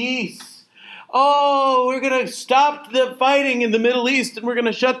of peace. Oh, we're going to stop the fighting in the Middle East and we're going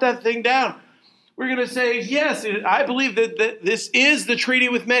to shut that thing down. We're going to say, yes, I believe that this is the treaty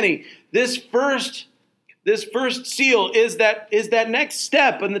with many. This first seal is that next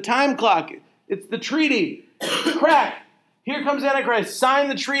step in the time clock. It's the treaty. Crack. Here comes Antichrist. Sign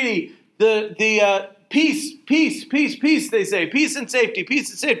the treaty. The peace, peace, peace, peace, they say. Peace and safety, peace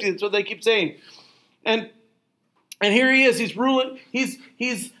and safety. That's what they keep saying. And here he is. He's ruling. He's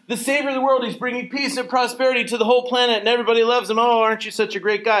the savior of the world. He's bringing peace and prosperity to the whole planet, and everybody loves him. Oh, aren't you such a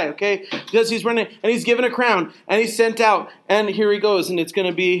great guy? Okay, because he's running, and he's given a crown, and he's sent out, and here he goes, and it's going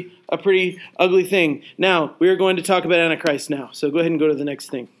to be a pretty ugly thing. Now we are going to talk about Antichrist now. So go ahead and go to the next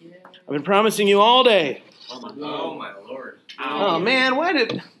thing. I've been promising you all day. Oh my Lord. Oh man, why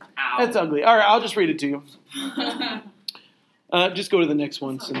did? That's ugly. All right, I'll just read it to you. Just go to the next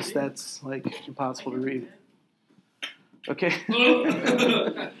one since that's like impossible to read. Okay. All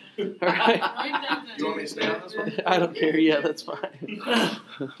right. You want me to stay on this one? I don't care. Yeah, that's fine.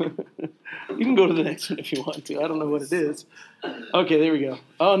 You can go to the next one if you want to. I don't know what it is. Okay, there we go.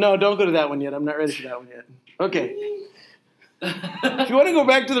 Oh, no, don't go to that one yet. I'm not ready for that one yet. Okay. If you want to go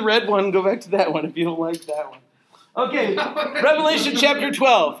back to the red one, go back to that one if you don't like that one. Okay, Revelation chapter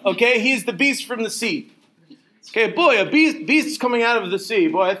 12. Okay, he's the beast from the sea. Okay, boy, a beast's coming out of the sea.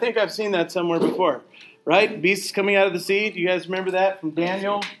 Boy, I think I've seen that somewhere before. Right? Beasts coming out of the sea. Do you guys remember that from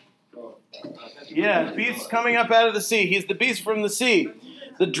Daniel? Yeah, beasts coming up out of the sea. He's the beast from the sea.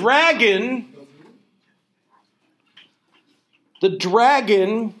 The dragon,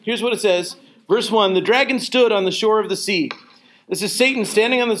 here's what it says. Verse 1, the dragon stood on the shore of the sea. This is Satan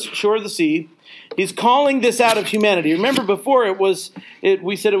standing on the shore of the sea. He's calling this out of humanity. Remember before we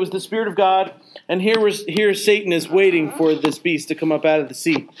said it was the Spirit of God, and here Satan is waiting for this beast to come up out of the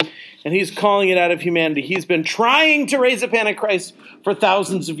sea. And he's calling it out of humanity. He's been trying to raise up Antichrist for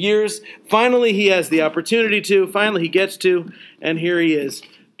thousands of years. Finally, he has the opportunity to. Finally, he gets to. And here he is.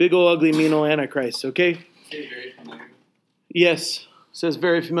 Big ol' ugly, mean ol' Antichrist. Okay? Very familiar. Yes. Says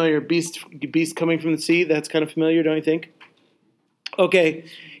very familiar. Beast coming from the sea. That's kind of familiar, don't you think? Okay.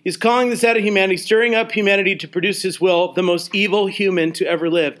 He's calling this out of humanity, stirring up humanity to produce his will, the most evil human to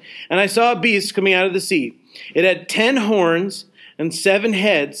ever live. And I saw a beast coming out of the sea. It had 10 horns and 7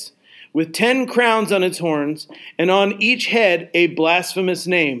 heads, with 10 crowns on its horns, and on each head a blasphemous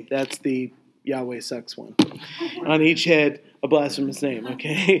name. That's the Yahweh sucks one. On each head, a blasphemous name,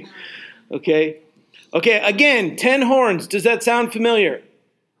 okay? Okay, again, 10 horns. Does that sound familiar?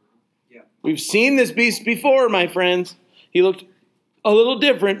 Yeah. We've seen this beast before, my friends. He looked a little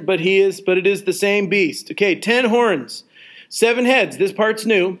different, but it is the same beast. Okay, 10 horns, 7 heads. This part's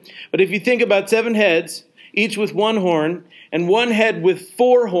new, but if you think about 7 heads, each with 1 horn, and 1 head with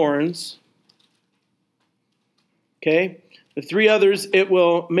 4 horns. Okay? The 3 others, it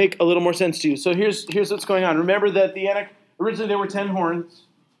will make a little more sense to you. So here's what's going on. Remember that originally there were 10 horns.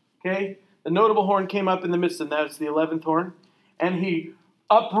 Okay? The notable horn came up in the midst of them. That's the 11th horn. And he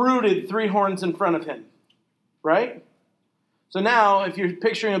uprooted 3 horns in front of him. Right? So now, if you're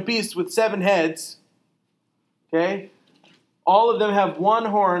picturing a beast with 7 heads, okay, all of them have 1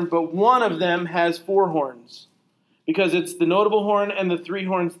 horn, but one of them has 4 horns. Because it's the notable horn and the 3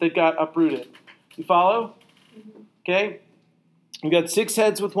 horns that got uprooted. You follow? Okay? We've got 6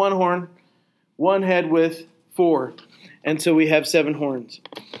 heads with 1 horn, 1 head with 4. And so we have 7 horns.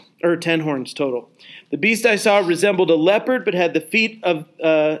 Or 10 horns total. The beast I saw resembled a leopard, but had the feet of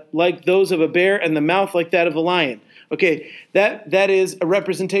like those of a bear and the mouth like that of a lion. Okay, that is a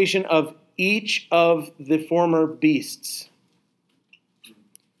representation of each of the former beasts.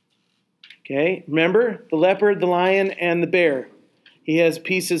 Okay, remember? The leopard, the lion, and the bear. He has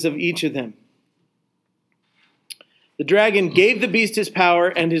pieces of each of them. The dragon gave the beast his power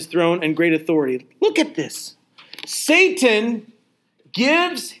and his throne and great authority. Look at this. Satan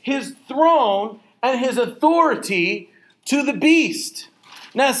gives his throne and his authority to the beast.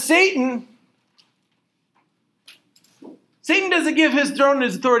 Now, Satan doesn't give his throne and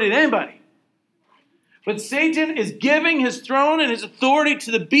his authority to anybody. But Satan is giving his throne and his authority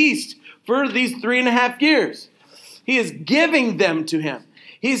to the beast for these 3.5 years. He is giving them to him.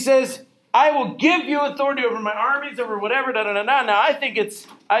 He says, I will give you authority over my armies, over whatever, Now, I think it's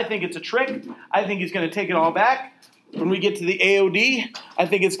a trick. I think he's going to take it all back. When we get to the AOD, I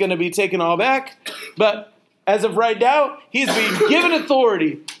think it's going to be taken all back. But as of right now, he's being given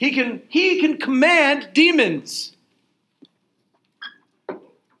authority. He can command demons.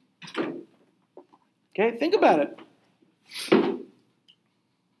 Okay, think about it.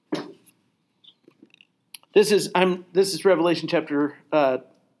 This is Revelation chapter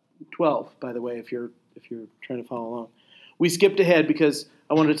 12, by the way, if you're trying to follow along. We skipped ahead because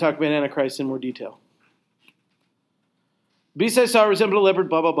I wanted to talk about Antichrist in more detail. The beast I saw resembled a leopard,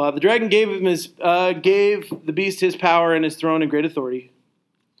 blah, blah, blah. The dragon gave the beast his power and his throne and great authority.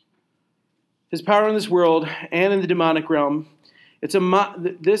 His power in this world and in the demonic realm.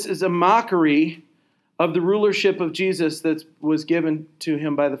 This is a mockery of the rulership of Jesus that was given to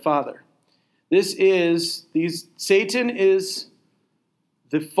him by the Father. Satan is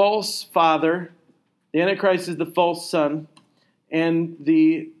the false father, the Antichrist is the false son, and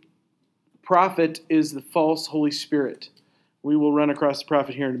the prophet is the false Holy Spirit. We will run across the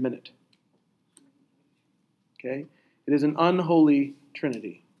prophet here in a minute. Okay? It is an unholy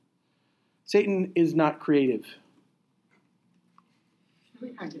trinity. Satan is not creative. It's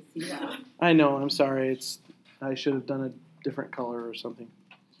really hard to see that. I know, I'm sorry. I should have done a different color or something.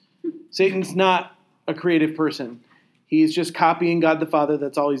 Satan's not a creative person. He's just copying God the Father.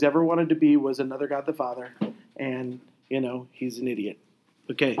 That's all he's ever wanted to be, was another God the Father. And, he's an idiot.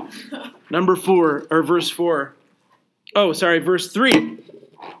 Okay. Verse 4. Oh, sorry, verse 3.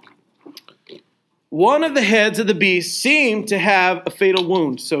 One of the heads of the beast seemed to have a fatal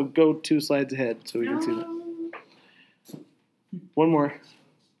wound. So go 2 slides ahead so we can see that. One more.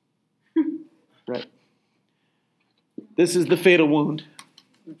 Right. This is the fatal wound.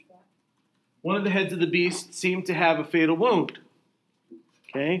 One of the heads of the beast seemed to have a fatal wound.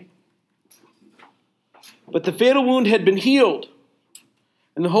 Okay? But the fatal wound had been healed,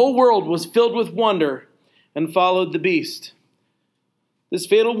 and the whole world was filled with wonder and followed the beast. This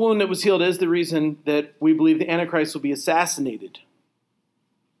fatal wound that was healed is the reason that we believe the Antichrist will be assassinated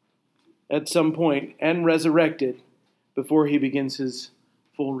at some point and resurrected before he begins his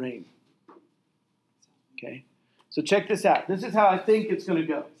full reign. Okay? So check this out. This is how I think it's going to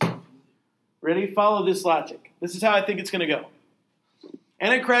go. Ready? Follow this logic. This is how I think it's going to go.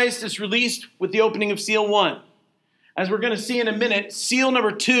 Antichrist is released with the opening of Seal 1. As we're going to see in a minute, Seal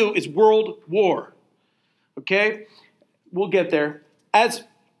number 2 is World War. Okay? We'll get there.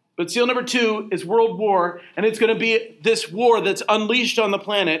 But Seal number 2 is World War, and it's going to be this war that's unleashed on the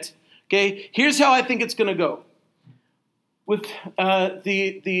planet. Okay? Here's how I think it's going to go. With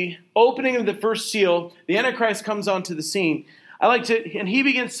the opening of the first seal, the Antichrist comes onto the scene. And he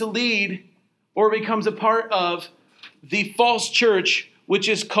begins to lead or becomes a part of the false church, which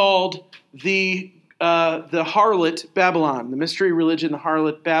is called the harlot Babylon, the mystery religion, the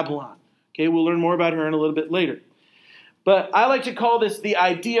harlot Babylon. Okay, we'll learn more about her in a little bit later. But I like to call this the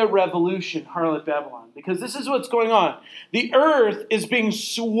idea revolution, harlot Babylon, because this is what's going on. The earth is being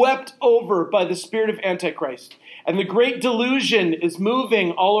swept over by the spirit of Antichrist, and the great delusion is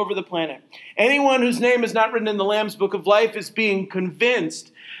moving all over the planet. Anyone whose name is not written in the Lamb's Book of Life is being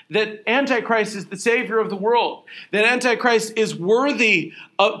convinced that Antichrist is the Savior of the world, that Antichrist is worthy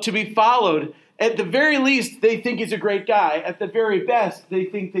to be followed. At the very least, they think he's a great guy. At the very best, they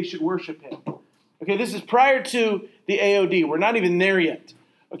think they should worship him. Okay, this is prior to the AOD. We're not even there yet.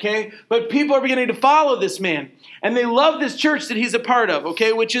 Okay, but people are beginning to follow this man, and they love this church that he's a part of.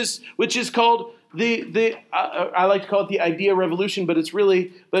 Okay, which is called I like to call it the idea revolution, but the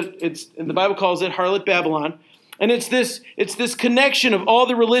Bible calls it harlot Babylon. And it's this connection of all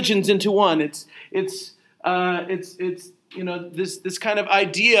the religions into one. It's this kind of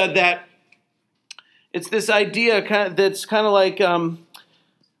idea that it's this idea that's kind of like there's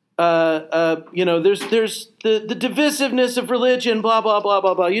the divisiveness of religion, blah blah blah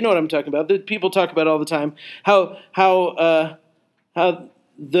blah blah. You know what I'm talking about. The people talk about it all the time. How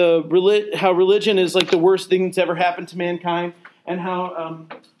religion is like the worst thing that's ever happened to mankind, and how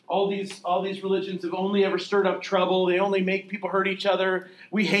all these religions have only ever stirred up trouble. They only make people hurt each other.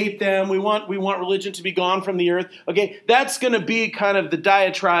 We hate them. We want religion to be gone from the earth. Okay, that's going to be kind of the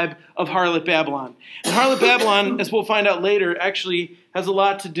diatribe of harlot Babylon. And harlot Babylon, as we'll find out later, actually has a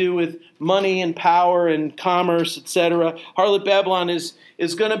lot to do with money and power and commerce, etc. Harlot Babylon is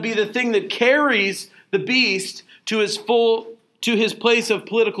going to be the thing that carries the beast to his place of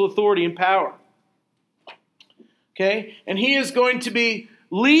political authority and power. Okay, and he is going to be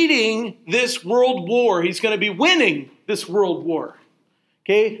leading this world war. He's going to be winning this world war.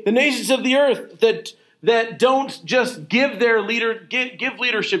 Okay, the nations of the earth that don't just give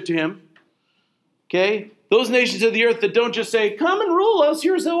leadership to him. Okay, those nations of the earth that don't just say, "Come and rule us,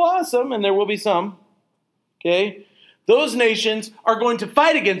 you're so awesome," and there will be some. Okay, those nations are going to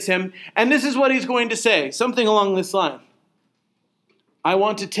fight against him, and this is what he's going to say, something along this line.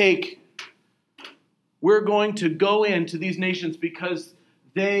 We're going to go into these nations because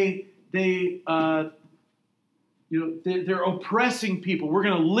they they're oppressing people. We're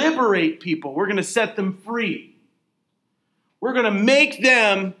going to liberate people. We're going to set them free. We're going to make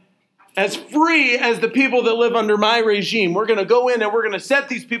them as free as the people that live under my regime. We're going to go in and we're going to set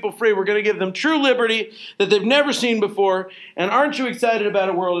these people free. We're going to give them true liberty that they've never seen before. And aren't you excited about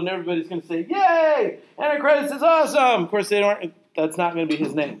a world? And everybody's going to say, yay, Antichrist is awesome. Of course, that's not going to be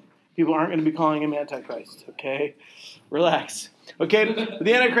his name. People aren't going to be calling him Antichrist, okay? Relax. Okay,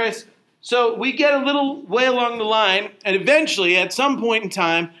 the Antichrist. So we get a little way along the line, and eventually, at some point in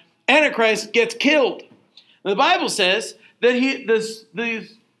time, Antichrist gets killed. And the Bible says that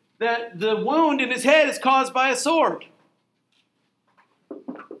that the wound in his head is caused by a sword.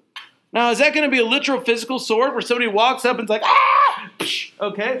 Now, is that going to be a literal physical sword where somebody walks up and is like, ah!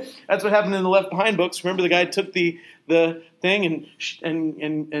 Okay, that's what happened in the Left Behind books. Remember the guy took the thing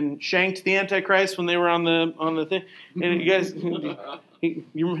and shanked the Antichrist when they were on the thing? And you guys,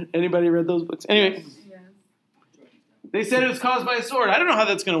 anybody read those books? Anyway, they said it was caused by a sword. I don't know how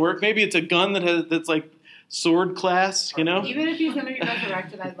that's going to work. Maybe it's a gun that's like sword class, you know? Even if he's going to be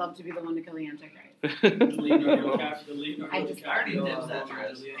resurrected, I'd love to be the one to kill the Antichrist. I just already did that.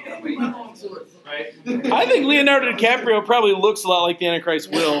 Right? I think Leonardo DiCaprio probably looks a lot like the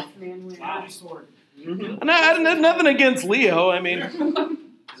Antichrist will. Body sword. And I nothing against Leo. I mean,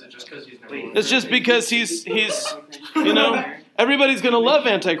 Is it just because he's never it's just because he's everybody's going to love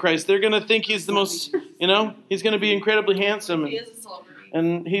Antichrist. They're going to think he's the most, he's going to be incredibly handsome. He is a celebrity.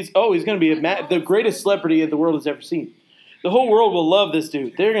 And he's going to be the greatest celebrity the world has ever seen. The whole world will love this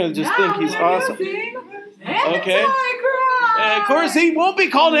dude. They're going to just think he's awesome. Okay? And of course, he won't be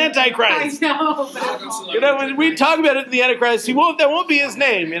called Antichrist. I know. But When we talk about it in the Antichrist, that won't be his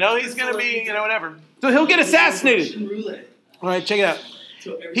name. He's going to be, whatever. So he'll get assassinated. All right, check it out.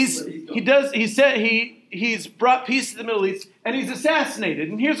 He's brought peace to the Middle East, and he's assassinated.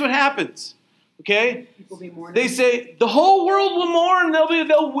 And here's what happens. Okay? They say the whole world will mourn.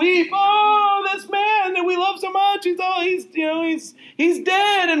 They'll weep. Oh, this man that we love so much. He's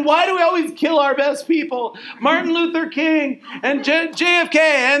dead. And why do we always kill our best people? Martin Luther King and JFK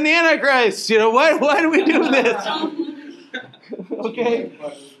and the Antichrist. Why do we do this? Okay.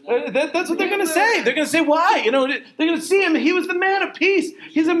 That's what they're going to say. They're going to say, why? They're going to see him. He was the man of peace.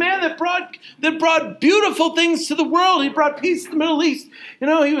 He's a man that brought beautiful things to the world. He brought peace to the Middle East.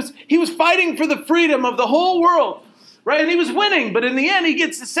 He was fighting for the freedom of the whole world, right? And he was winning, but in the end, he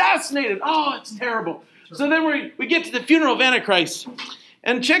gets assassinated. Oh, it's terrible. So then we get to the funeral of Antichrist.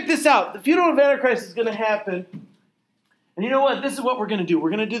 And check this out. The funeral of Antichrist is going to happen. And you know what? This is what we're going to do.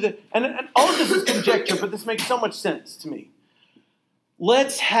 We're going to do and all of this is conjecture, but this makes so much sense to me.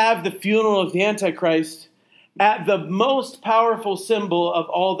 Let's have the funeral of the Antichrist at the most powerful symbol of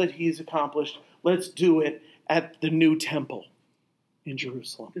all that he's accomplished. Let's do it at the new temple in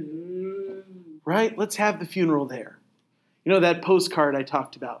Jerusalem. Right? Let's have the funeral there. That postcard I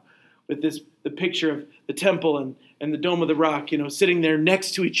talked about with the picture of the temple and the Dome of the Rock, sitting there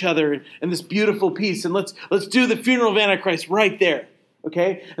next to each other and this beautiful piece. And let's do the funeral of Antichrist right there.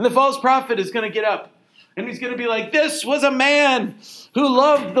 Okay? And the false prophet is going to get up. And he's going to be like, this was a man who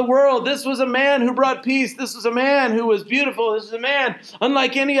loved the world. This was a man who brought peace. This was a man who was beautiful. This is a man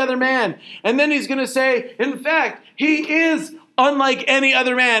unlike any other man. And then he's going to say, in fact, he is unlike any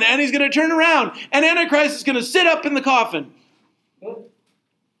other man. And he's going to turn around. And Antichrist is going to sit up in the coffin.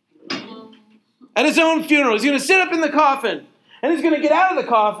 At his own funeral. He's going to sit up in the coffin. And he's going to get out of the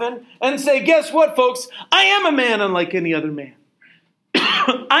coffin and say, guess what, folks? I am a man unlike any other man.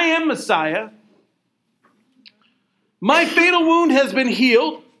 I am Messiah. My fatal wound has been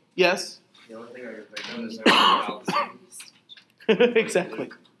healed. Yes. The only thing I could think of is everything else.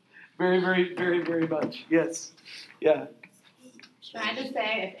 Exactly. Very, very, very, very much. Yes. Yeah. Can I just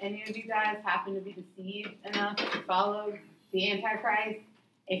say, if any of you guys happen to be deceived enough to follow the Antichrist,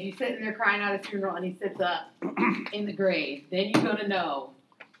 if you sit in there crying at his funeral and he sits up in the grave, then you're going to know.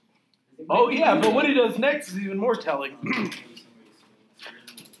 Oh, yeah, but what he does next is even more telling.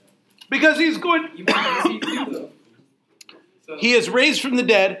 Because he's going... He is raised from the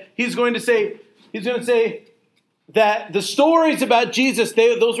dead. He's going to say that the stories about Jesus,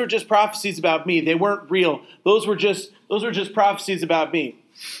 those were just prophecies about me. They weren't real. Those were just prophecies about me.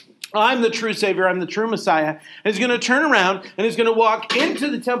 I'm the true Savior. I'm the true Messiah. And he's going to turn around and he's going to walk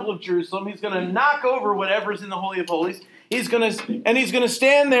into the temple of Jerusalem. He's going to knock over whatever's in the Holy of Holies. He's going to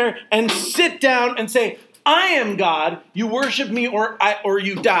stand there and sit down and say, I am God. You worship me or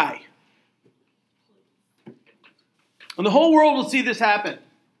you die. And the whole world will see this happen.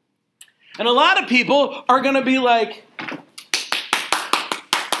 And a lot of people are going to be like,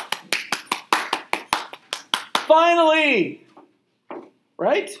 finally,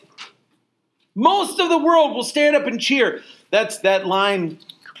 right? Most of the world will stand up and cheer. That's that line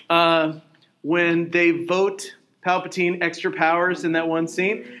when they vote Palpatine extra powers in that one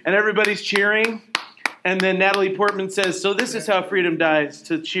scene, and everybody's cheering. And then Natalie Portman says, "So this is how freedom dies,"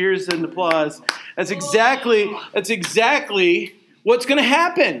 to cheers and applause. That's exactly what's going to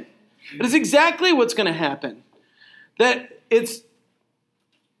happen. That is exactly what's going to happen.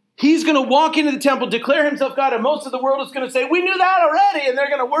 He's going to walk into the temple, declare himself God, and most of the world is going to say, "We knew that already," and they're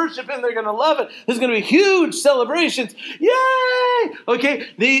going to worship him, they're going to love it. There's going to be huge celebrations. Yay! Okay,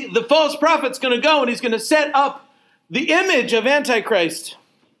 the false prophet's going to go, and he's going to set up the image of Antichrist.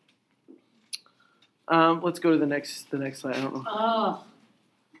 Let's go to the next slide. I don't know.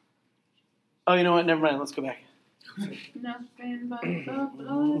 Oh, you know what? Never mind. Let's go back. Nothing but the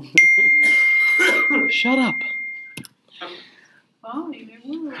blood. Shut up. Oh, you never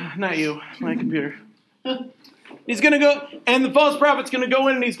will. Not you. My computer. He's going to go, and the false prophet's going to go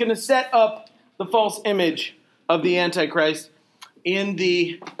in, and he's going to set up the false image of the Antichrist in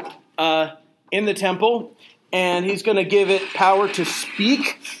the temple, and he's going to give it power to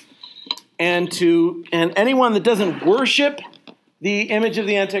speak. And anyone that doesn't worship the image of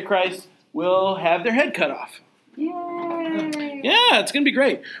the Antichrist will have their head cut off. Yay! Yeah, it's going to be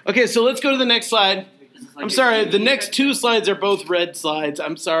great. Okay, so let's go to the next slide. I'm sorry, the next two slides are both red slides.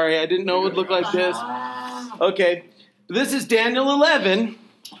 I'm sorry, I didn't know it would look like this. Okay, this is Daniel 11.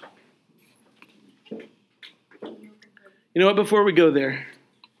 You know what, before we go there.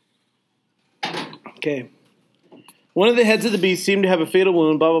 Okay. One of the heads of the beast seemed to have a fatal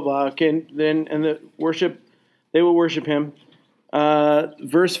wound, blah, blah, blah. Okay, they will worship him.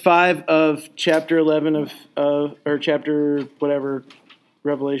 Verse 5 of chapter 11 or chapter whatever,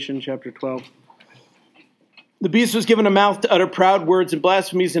 Revelation chapter 12. The beast was given a mouth to utter proud words and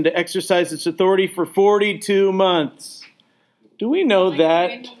blasphemies and to exercise its authority for 42 months. Do we know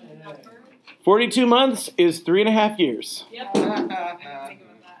that 42 months is 3.5 years? Yep.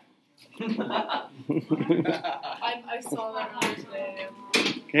 I saw that today.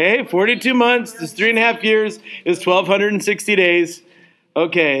 Okay, 42 months is 3.5 years is 1,260 days.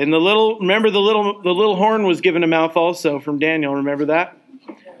 Okay, and the little horn was given a mouth also from Daniel. Remember that?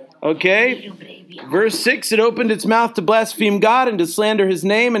 Okay. Verse 6, it opened its mouth to blaspheme God and to slander his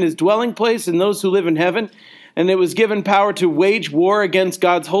name and his dwelling place and those who live in heaven. And it was given power to wage war against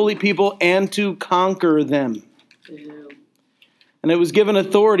God's holy people and to conquer them. And it was given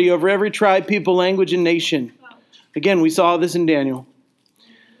authority over every tribe, people, language, and nation. Again, we saw this in Daniel.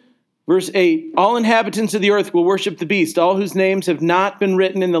 Verse 8, all inhabitants of the earth will worship the beast, all whose names have not been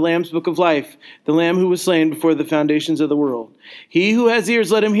written in the Lamb's book of life, the Lamb who was slain before the foundations of the world. He who has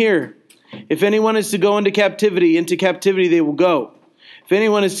ears, let him hear. If anyone is to go into captivity they will go. If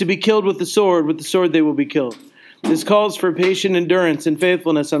anyone is to be killed with the sword they will be killed. This calls for patient endurance and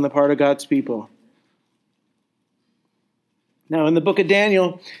faithfulness on the part of God's people. Now, in the book of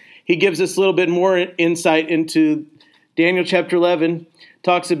Daniel, he gives us a little bit more insight into Daniel chapter 11,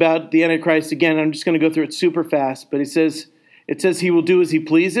 talks about the Antichrist again. I'm just going to go through it super fast, but it says he will do as he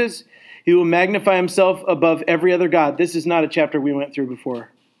pleases. He will magnify himself above every other god. This is not a chapter we went through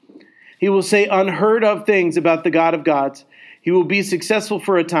before. He will say unheard of things about the God of gods. He will be successful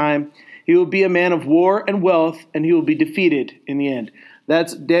for a time. He will be a man of war and wealth, and he will be defeated in the end.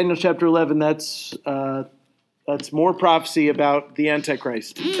 That's Daniel chapter 11. That's more prophecy about the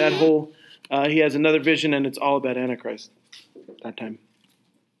Antichrist. That whole, he has another vision, and it's all about Antichrist at that time.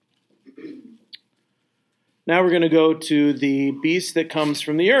 Now we're going to go to the beast that comes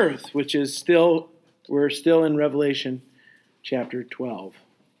from the earth, which is we're still in Revelation chapter 12.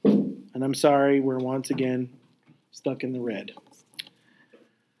 And I'm sorry, we're once again stuck in the red.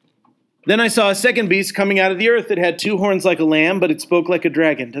 Then I saw a second beast coming out of the earth that had 2 horns like a lamb, but it spoke like a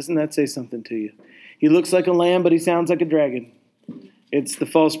dragon. Doesn't that say something to you? He looks like a lamb, but he sounds like a dragon. It's the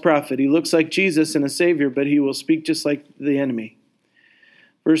false prophet. He looks like Jesus and a savior, but he will speak just like the enemy.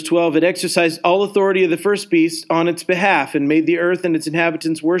 Verse 12, it exercised all authority of the first beast on its behalf and made the earth and its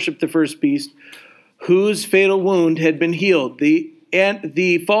inhabitants worship the first beast, whose fatal wound had been healed.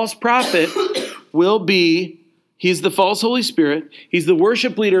 The false prophet will be, he's the false Holy Spirit. He's the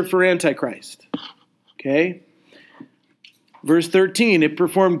worship leader for Antichrist. Okay? Verse 13, it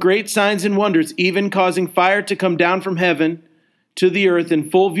performed great signs and wonders, even causing fire to come down from heaven to the earth in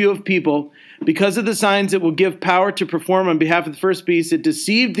full view of people. Because of the signs it will give power to perform on behalf of the first beast, it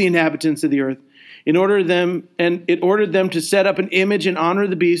deceived the inhabitants of the earth. It ordered them to set up an image in honor of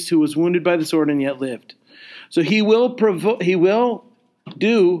the beast who was wounded by the sword and yet lived. So he will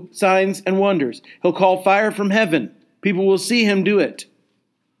do signs and wonders. He'll call fire from heaven. People will see him do it.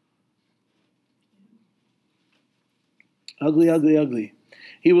 Ugly, ugly, ugly.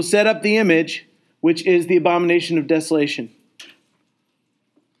 He will set up the image, which is the abomination of desolation.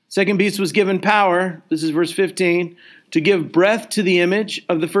 Second beast was given power, this is verse 15, to give breath to the image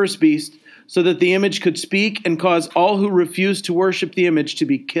of the first beast, so that the image could speak and cause all who refuse to worship the image to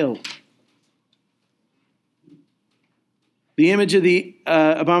be killed. The image of the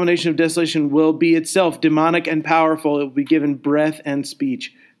abomination of desolation will be itself demonic and powerful. It will be given breath and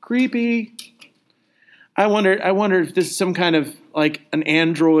speech. Creepy. I wonder if this is some kind of like an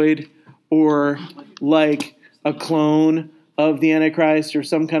android or like a clone of the Antichrist or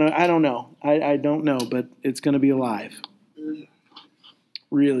some kind of, I don't know. I don't know, but it's going to be alive.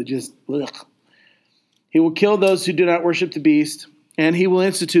 Really just, ugh. He will kill those who do not worship the beast, and he will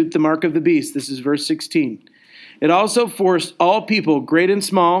institute the mark of the beast. This is verse 16. It also forced all people, great and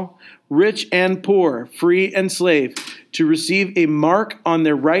small, rich and poor, free and slave, to receive a mark on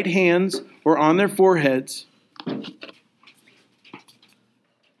their right hands or on their foreheads.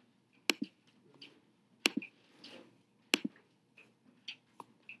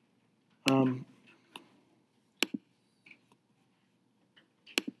 On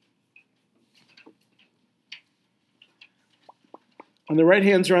their right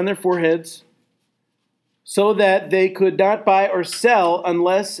hands or on their foreheads, so that they could not buy or sell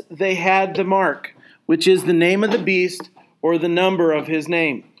unless they had the mark, which is the name of the beast or the number of his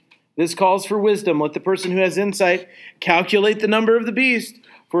name. This calls for wisdom. Let the person who has insight calculate the number of the beast,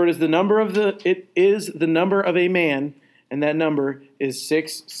 for it is the number of a man, and that number is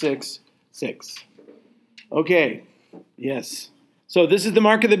 666. Okay, yes. So this is the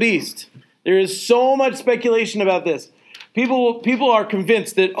mark of the beast. There is so much speculation about this. People are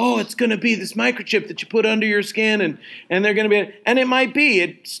convinced that, it's going to be this microchip that you put under your skin, and they're going to be, and it might be.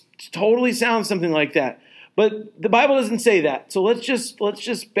 It totally sounds something like that. But the Bible doesn't say that. So let's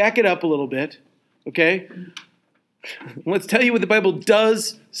just back it up a little bit, okay? Let's tell you what the Bible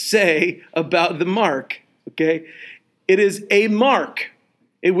does say about the mark, okay? It is a mark.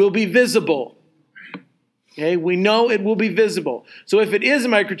 It will be visible. Okay, we know it will be visible. So if it is a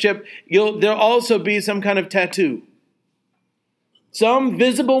microchip, there'll also be some kind of tattoo. Some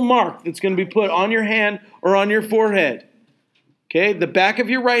visible mark that's going to be put on your hand or on your forehead. Okay, the back of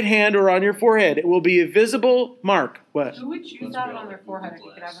your right hand or on your forehead. It will be a visible mark. What? Who would choose that on their forehead if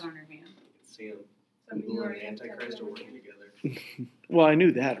you could have it on your hand? See them. Google and Antichrist are working together. Well, I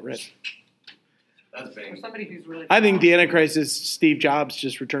knew that already. That's For big. somebody who's really. I think the Antichrist is Steve Jobs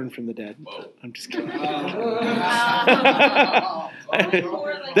just returned from the dead. Whoa. I'm just kidding. Oh.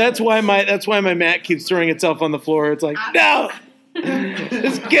 That's why my mat keeps throwing itself on the floor. It's like, no!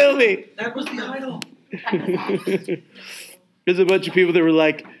 Just kill me. That was the idol. There's a bunch of people that were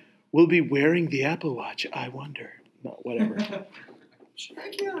like, we'll be wearing the Apple Watch. I wonder. No, whatever.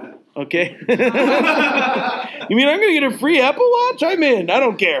 Heck yeah. Okay. You mean I'm going to get a free Apple Watch? I'm in. I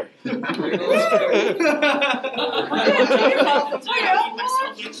don't care.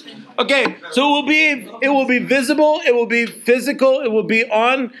 Okay, so it will be visible, it will be physical, it will be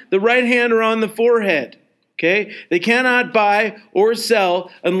on the right hand or on the forehead. Okay? They cannot buy or sell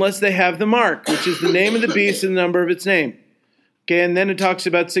unless they have the mark, which is the name of the beast and the number of its name. Okay, and then it talks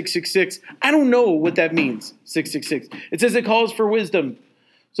about 666. I don't know what that means, 666. It says it calls for wisdom.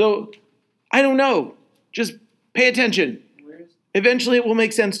 So, I don't know. Just pay attention. Eventually it will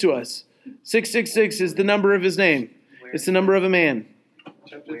make sense to us. 666 is the number of his name. It's the number of a man.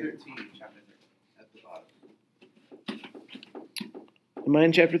 Chapter 13. At the bottom. Am I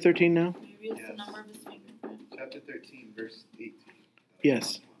in chapter 13 now? Maybe it's the number of his fingerprint. Chapter 13, verse 18.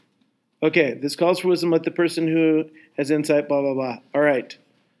 Yes. Okay, this calls for wisdom. Let the person who has insight, blah, blah, blah. All right.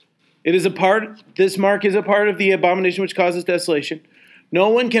 This mark is a part of the abomination which causes desolation. No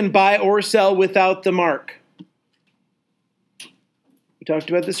one can buy or sell without the mark. We talked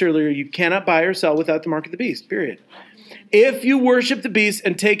about this earlier. You cannot buy or sell without the mark of the beast, period. If you worship the beast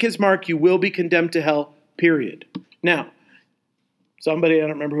and take his mark, you will be condemned to hell, period. Now, somebody, I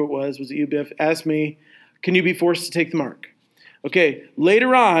don't remember who it was it you, Biff, asked me, can you be forced to take the mark? Okay,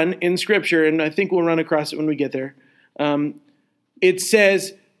 later on in Scripture, and I think we'll run across it when we get there, it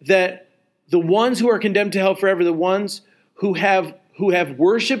says that the ones who are condemned to hell forever, the ones who have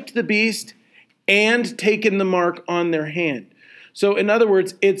worshipped the beast and taken the mark on their hand. So in other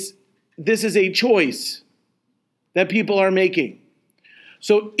words, this is a choice that people are making.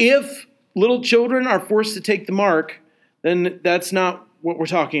 So if little children are forced to take the mark, then that's not what we're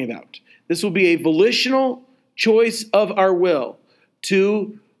talking about. This will be a volitional choice of our will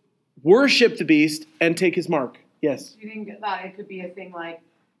to worship the beast and take his mark. Yes? Do you think that it could be a thing like,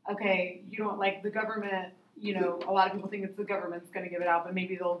 okay, you don't like the government, a lot of people think it's the government's going to give it out, but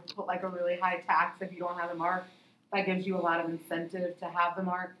maybe they'll put like a really high tax if you don't have a mark. that gives you a lot of incentive to have the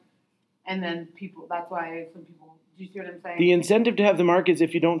mark. And then people, that's why some people, do you see what I'm saying? The incentive to have the mark is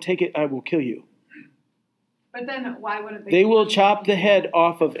if you don't take it, I will kill you. But then why wouldn't they? They will chop the head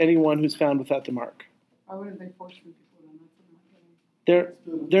off of anyone who's found without the mark. Why wouldn't they force the people then? That's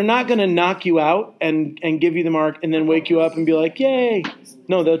what I'm They're not going to knock you out and give you the mark and then wake you up and be like, yay.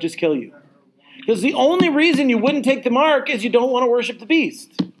 No, they'll just kill you. Because the only reason you wouldn't take the mark is you don't want to worship the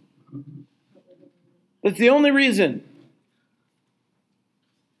beast. That's the only reason.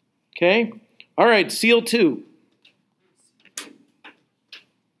 Okay? All right, seal 2.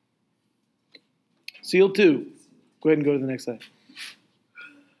 Seal 2. Go ahead and go to the next slide.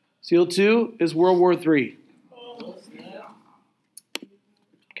 Seal 2 is World War III.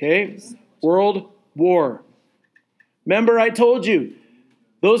 Okay? World War. Remember I told you,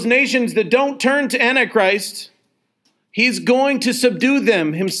 those nations that don't turn to Antichrist, he's going to subdue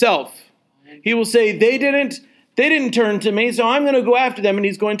them himself. He will say, they didn't turn to me, so I'm going to go after them, and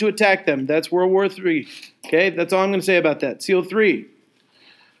he's going to attack them. That's World War III. Okay? That's all I'm going to say about that. Seal 3.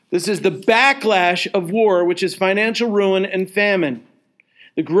 This is the backlash of war, which is financial ruin and famine.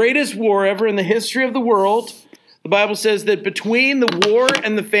 The greatest war ever in the history of the world. The Bible says that between the war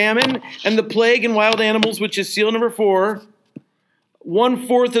and the famine and the plague and wild animals, which is seal number 4,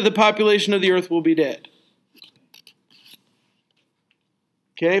 1/4 of the population of the earth will be dead.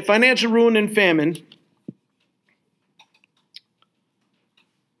 Okay, financial ruin and famine.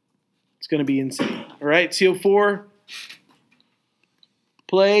 It's going to be insane. All right, seal 4,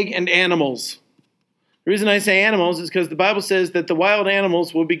 plague and animals. The reason I say animals is because the Bible says that the wild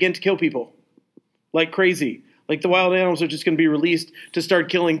animals will begin to kill people like crazy. Like the wild animals are just going to be released to start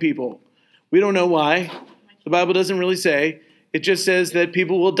killing people. We don't know why. The Bible doesn't really say. It just says that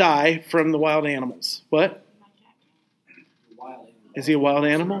people will die from the wild animals. What? Is he a wild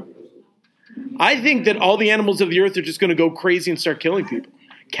animal? I think that all the animals of the earth are just going to go crazy and start killing people.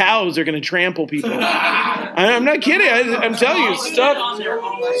 Cows are going to trample people. I'm not kidding. I'm telling you,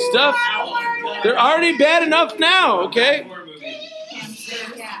 stuff. They're already bad enough now, okay?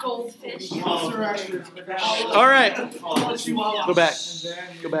 Goldfish. All right. Go back.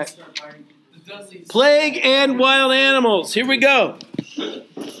 Go back. Plague and wild animals. Here we go.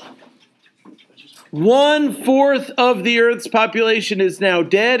 1/4 of the Earth's population is now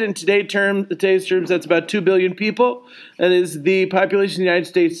dead. In today's terms, that's about 2 billion people. That is the population of the United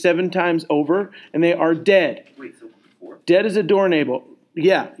States 7 times over, and they are dead. Wait, so before? Dead as a doornail.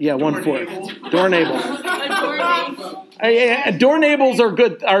 Yeah, 1/4. Doornail. Doornails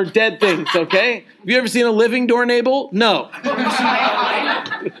are dead things, okay? Have you ever seen a living doornail? No.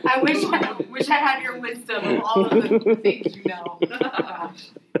 I wish I had your wisdom of all of the things you know. I've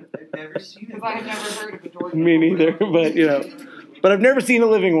never seen it. Because I have never heard of a door. Me neither, but I've never seen a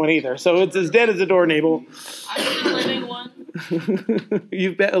living one either, so it's as dead as a doornail. I've seen a living one.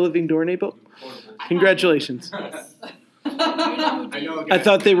 You've bet a living doornail? Congratulations. I I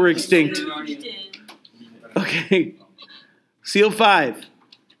thought they were extinct. You did. Okay. Seal 5.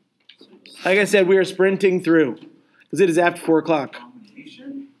 Like I said, we are sprinting through because it is after 4 o'clock.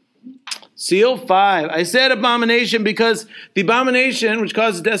 Seal 5. I said abomination because the abomination which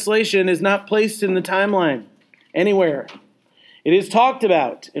causes desolation is not placed in the timeline anywhere. It is talked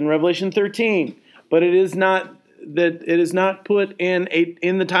about in Revelation 13, but it is not put in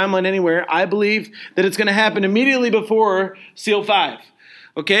the timeline anywhere. I believe that it's going to happen immediately before Seal 5.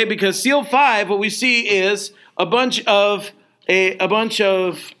 Okay, because Seal 5, what we see is a bunch of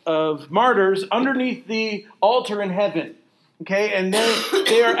martyrs underneath the altar in heaven. Okay, and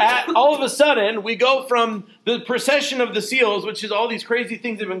they are all of a sudden, we go from the procession of the seals, which is all these crazy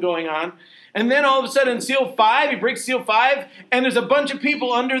things that have been going on, and then all of a sudden Seal 5, he breaks Seal 5, and there's a bunch of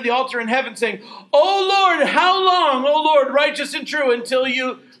people under the altar in heaven saying, "Oh Lord, how long, oh Lord, righteous and true, until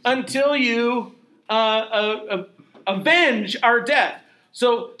you avenge our death."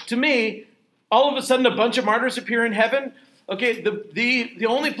 So to me, all of a sudden a bunch of martyrs appear in heaven. Okay, the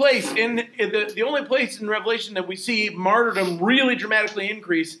only place in Revelation that we see martyrdom really dramatically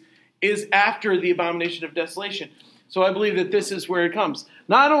increase is after the abomination of desolation. So I believe that this is where it comes.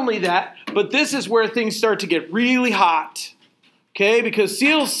 Not only that, but this is where things start to get really hot. Okay, because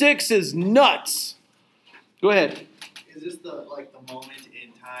Seal 6 is nuts. Go ahead. Is this the moment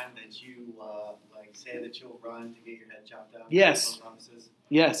in time that you say that you'll run to get your head chopped off? Yes. Post offices?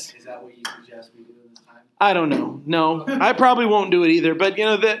 Yes. Is that what you suggest we do in this time? I don't know. No, I probably won't do it either. But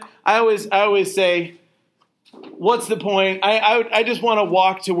that I always say, what's the point? I just want to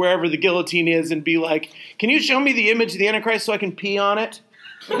walk to wherever the guillotine is and be like, can you show me the image of the Antichrist so I can pee on it?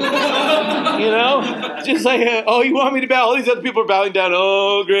 Just like, oh, you want me to bow? All these other people are bowing down.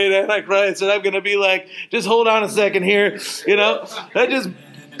 Oh, great Antichrist. And I'm going to be like, just hold on a second here. I just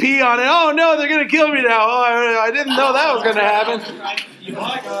pee on it. Oh, no, they're going to kill me now. Oh, I didn't know that was going to happen.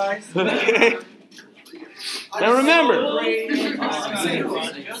 Bye, guys. Okay. Now remember,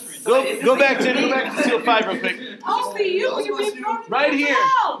 go back to seal 5 real quick. I'll see you when you're being thrown Right in the here.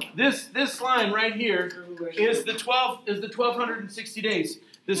 hell. This line right here is the 1260 days.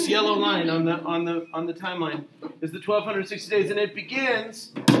 This yellow line on the timeline is the 1260 days, and it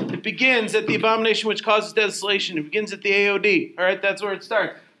begins at the abomination which causes desolation. It begins at the AOD. All right, that's where it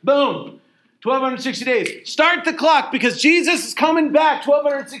starts. Boom. 1260 days. Start the clock because Jesus is coming back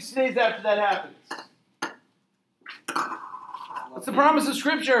 1260 days after that happens. That's the promise of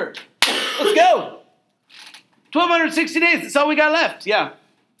Scripture. Let's go. 1260 days. That's all we got left. Yeah.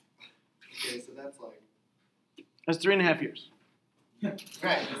 Okay, so that's like... That's 3.5 years. Right,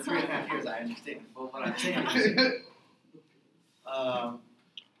 that's 3.5 years, I understand. But what I'm saying is,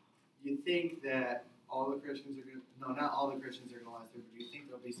 you think that all the Christians are going to... No, not all the Christians are going to last through, but do you think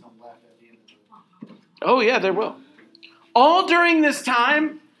there'll be some left at the end of the... Oh, yeah, there will. All during this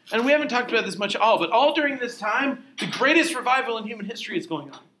time, and we haven't talked about this much at all, but all during this time, the greatest revival in human history is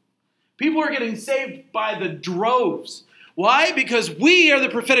going on. People are getting saved by the droves. Why? Because we are the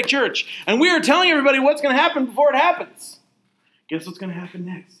prophetic church, and we are telling everybody what's going to happen before it happens. Guess what's going to happen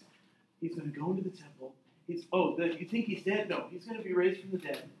next? He's going to go into the temple. You think he's dead? No, he's going to be raised from the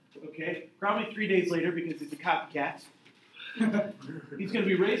dead. Okay? Probably 3 days later because he's a copycat. He's going to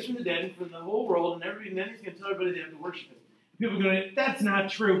be raised from the dead from the whole world, and then he's going to tell everybody they have to worship him. People are going to, that's not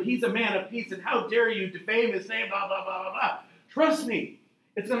true. He's a man of peace, and how dare you defame his name, blah, blah, blah, blah, blah. Trust me,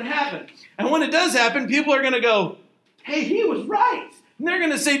 it's going to happen. And when it does happen, people are going to go, hey, he was right. And they're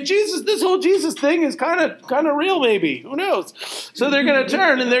going to say, Jesus, this whole Jesus thing is kind of real, maybe. Who knows? So they're going to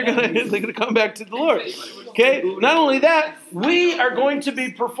turn, and they're going to come back to the Lord. Okay? Not only that, we are going to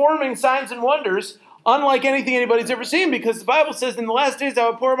be performing signs and wonders unlike anything anybody's ever seen, because the Bible says, in the last days I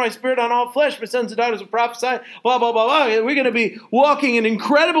will pour my spirit on all flesh, my sons and daughters will prophesy, blah, blah, blah, blah. We're going to be walking in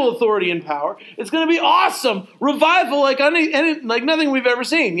incredible authority and power. It's going to be awesome. Revival like nothing we've ever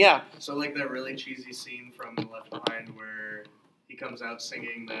seen. Yeah. So like that really cheesy scene from Left Behind where he comes out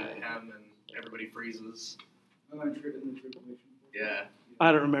singing the hymn and everybody freezes. Yeah.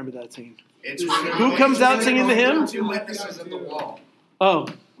 I don't remember that scene. It's Who comes out singing the hymn? 2 witnesses at the wall. Oh,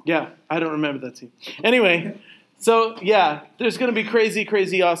 yeah. I don't remember that scene. Anyway, so yeah, there's going to be crazy,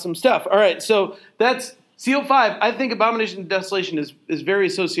 crazy awesome stuff. All right, so that's Seal 5. I think Abomination and Desolation is very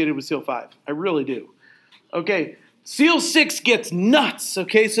associated with Seal 5. I really do. Okay, Seal 6 gets nuts.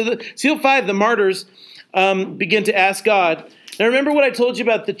 Okay, so Seal 5, the martyrs begin to ask God. Now remember what I told you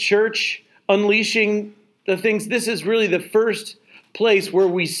about the church unleashing the things? This is really the first place where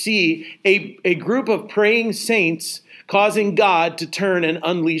we see a group of praying saints causing God to turn and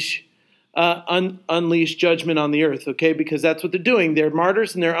unleash judgment on the earth, okay? Because that's what they're doing. They're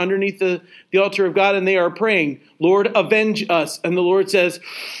martyrs, and they're underneath the altar of God, and they are praying, Lord, avenge us. And the Lord says,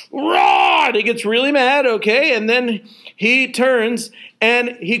 Raw! And he gets really mad, okay? And then he turns,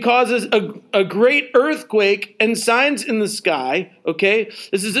 and he causes a great earthquake and signs in the sky, okay?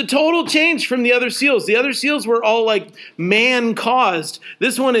 This is a total change from the other seals. The other seals were all like man-caused.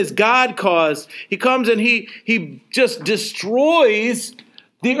 This one is God-caused. He comes and he just destroys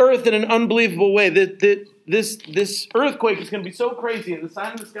the earth in an unbelievable way. This earthquake is going to be so crazy, and the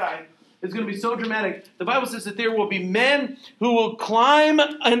sign in the sky is going to be so dramatic. The Bible says that there will be men who will climb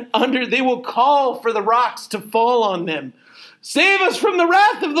they will call for the rocks to fall on them. Save us from the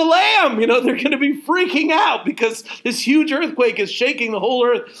wrath of the Lamb. They're going to be freaking out because this huge earthquake is shaking the whole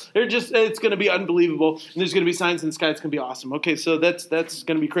earth. It's going to be unbelievable. And there's going to be signs in the sky. It's going to be awesome. Okay, so that's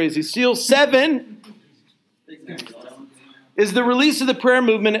going to be crazy. Seal 7 is the release of the prayer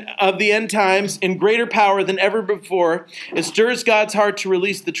movement of the end times in greater power than ever before. It stirs God's heart to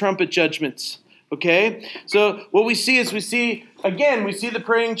release the trumpet judgments. Okay? So what we see is we see the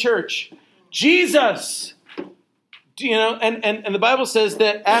praying church. Jesus! And the Bible says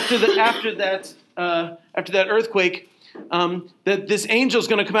that after that earthquake, that this angel is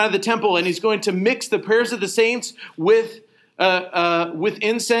going to come out of the temple and he's going to mix the prayers of the saints with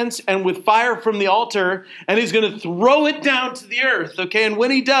incense and with fire from the altar, and he's going to throw it down to the earth. Okay, and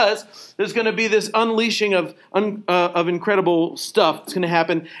when he does, there's going to be this unleashing of incredible stuff that's going to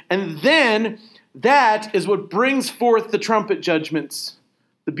happen, and then that is what brings forth the trumpet judgments.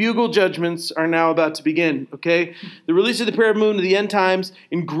 The bugle judgments are now about to begin, okay? The release of the prayer moon of the end times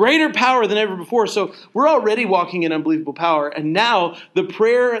in greater power than ever before. So we're already walking in unbelievable power, and now the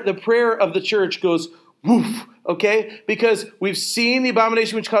prayer of the church goes Woof. Okay? Because we've seen the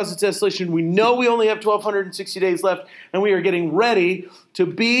abomination which causes desolation. We know we only have 1,260 days left, and we are getting ready to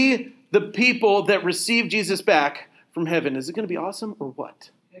be the people that receive Jesus back from heaven. Is it going to be awesome or what?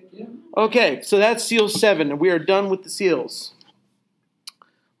 Heck yeah. Okay, so that's seal 7, and we are done with the seals.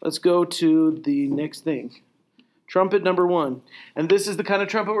 Let's go to the next thing. Trumpet number 1. And this is the kind of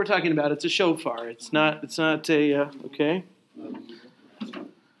trumpet we're talking about. It's a shofar. It's not a, okay?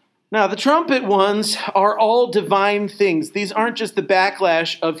 Now, the trumpet ones are all divine things. These aren't just the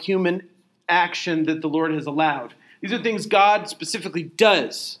backlash of human action that the Lord has allowed. These are things God specifically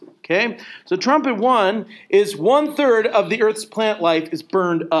does. Okay? So trumpet 1 is 1/3 of the earth's plant life is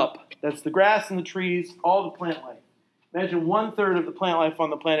burned up. That's the grass and the trees, all the plant life. Imagine 1/3 of the plant life on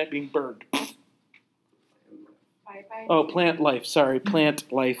the planet being burned. Oh, plant life. Sorry,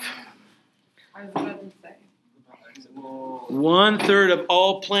 plant life. I was about to say. 1/3 of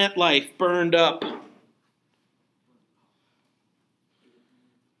all plant life burned up.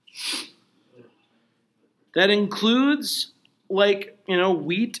 That includes,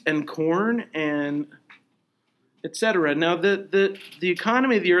 wheat and corn and etc. Now, the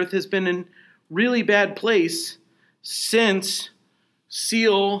economy of the earth has been in really bad place since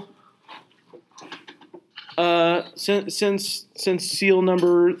seal since seal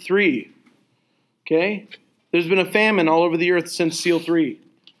number 3. Okay? There's been a famine all over the earth since seal 3.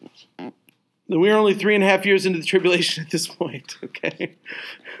 We're only 3.5 years into the tribulation at this point, okay?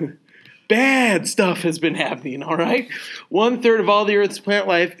 Bad stuff has been happening, all right? 1/3 of all the earth's plant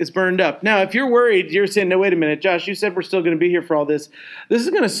life is burned up. Now, if you're worried, you're saying, no, wait a minute, Josh, you said we're still going to be here for all this. This is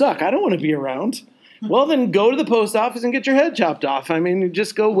going to suck. I don't want to be around. Well, then go to the post office and get your head chopped off. I mean,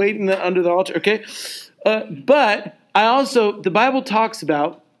 just go wait under the altar, okay? But the Bible talks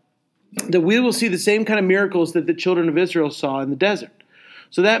about that we will see the same kind of miracles that the children of Israel saw in the desert.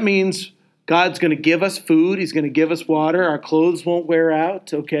 So that means God's going to give us food. He's going to give us water. Our clothes won't wear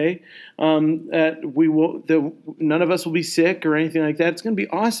out, okay? None of us will be sick or anything like that. It's going to be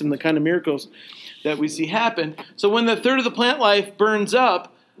awesome, the kind of miracles that we see happen. So when the 1/3 of the plant life burns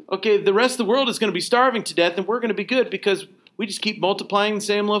up, okay, the rest of the world is going to be starving to death, and we're going to be good because we just keep multiplying the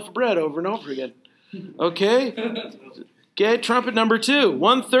same loaf of bread over and over again. Okay? Okay, trumpet number 2.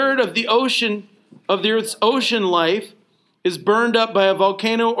 1/3 of the earth's ocean life is burned up by a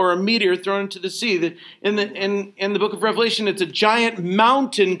volcano or a meteor thrown into the sea. In the book of Revelation, it's a giant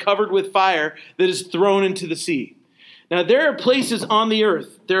mountain covered with fire that is thrown into the sea. Now, there are places on the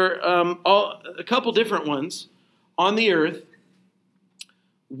earth, there are a couple different ones on the earth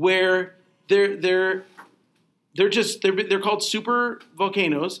where they're called super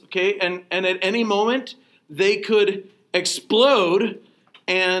volcanoes, okay? And at any moment they could explode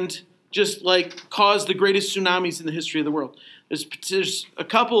and just cause the greatest tsunamis in the history of the world. There's a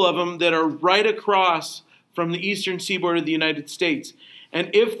couple of them that are right across from the eastern seaboard of the United States. And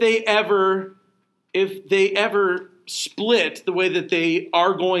if they ever split the way that they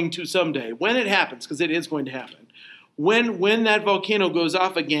are going to someday, when it happens, because it is going to happen, when that volcano goes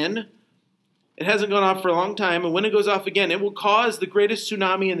off again, it hasn't gone off for a long time, and when it goes off again, it will cause the greatest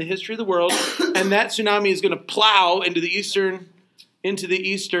tsunami in the history of the world, and that tsunami is going to plow into the eastern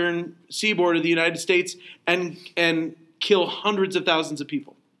seaboard of the United States and kill hundreds of thousands of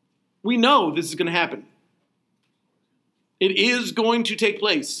people. We know this is going to happen. It is going to take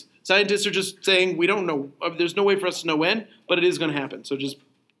place. Scientists are just saying we don't know. There's no way for us to know when, but it is going to happen. So just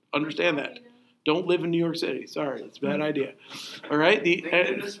understand that. Don't live in New York City. Sorry, it's a bad idea. All right?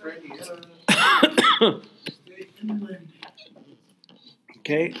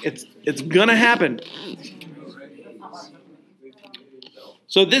 Okay, it's going to happen.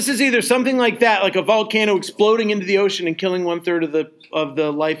 So this is either something like that, like a volcano exploding into the ocean and killing 1/3 of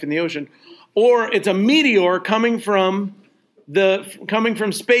the life in the ocean, or it's a meteor coming from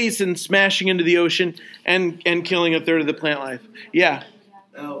space and smashing into the ocean and killing 1/3 of the plant life. Yeah.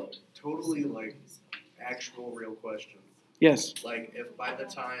 Now, totally actual real question. Yes. If by the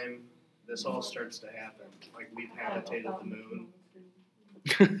time this all starts to happen, we've habitated the moon.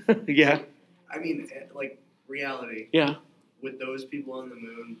 Yeah. I mean, reality. Yeah. Would those people on the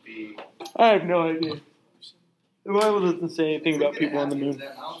moon be? I have no idea. The Bible doesn't say anything about people on the moon.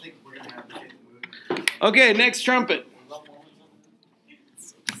 I don't think we're going to habitate the moon. Okay, next trumpet.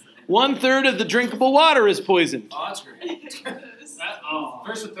 1/3 of the drinkable water is poisoned. Oh, that's great.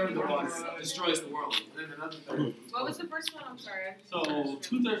 First 1/3 of the water destroys the world. And then another 1/3. What was the first one? I'm sorry. So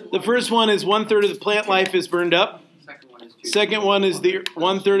 2/3. The first one is 1/3 of the plant life is burned up. Second one is the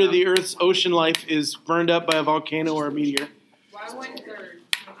 1/3 of the earth's ocean life is burned up by a volcano or a meteor. Why 1/3?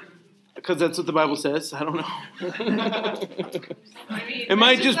 Because that's what the Bible says. I don't know. I mean, It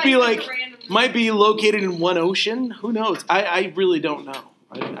might that's just be like, such a random- might be located in one ocean. Who knows? I really don't know.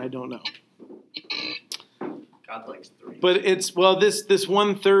 I don't know. God likes three. But it's, well, this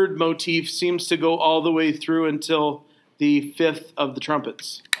 1/3 motif seems to go all the way through until the 5th of the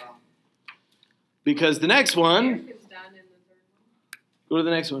trumpets. Because the next one, Eric is done in the third one. go to the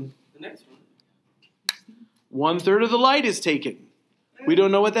next one. The next one. 1/3 of the light is taken. We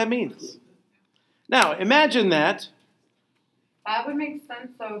don't know what that means. Now, imagine that. That would make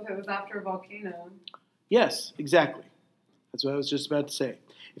sense though if it was after a volcano. Yes, exactly. That's what I was just about to say.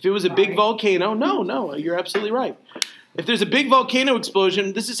 If it was a big volcano, no, you're absolutely right. If there's a big volcano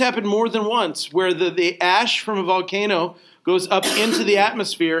explosion, this has happened more than once, where the ash from a volcano goes up into the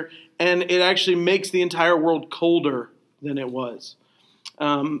atmosphere, and it actually makes the entire world colder than it was.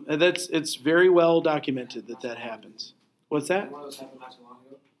 It's very well documented that happens. What's that? One of those happened not too long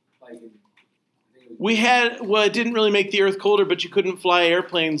ago. Like, I think it was, We had, well, it didn't really make the earth colder, but you couldn't fly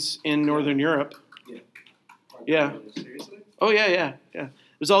airplanes in Northern Europe. Yeah. Seriously? Oh, yeah.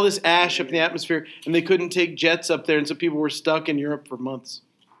 There's all this ash up in the atmosphere, and they couldn't take jets up there, and so people were stuck in Europe for months.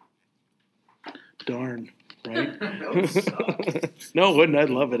 Darn, right? That would suck. No, it wouldn't.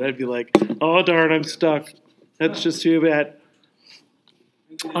 I'd love it. I'd be like, oh, darn, I'm stuck. That's just too bad.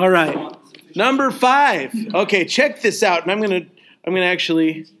 All right. Number 5. Okay, check this out, and I'm gonna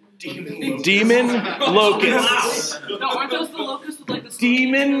actually demon locusts. No, aren't those the locusts with like the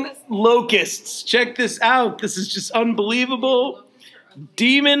Demon locusts. Check this out. This is just unbelievable.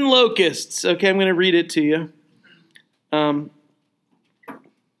 Demon locusts. Okay, I'm going to read it to you.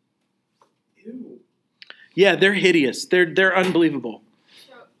 Yeah, they're hideous. They're unbelievable.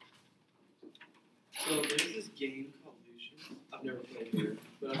 So there's this game called Lucian. I've never played it,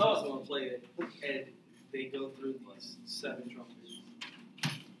 but I just want to play it. And they go through these 7 trumpets.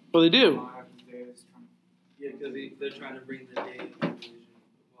 Well, they do. Yeah, because they're trying to bring the day of the illusion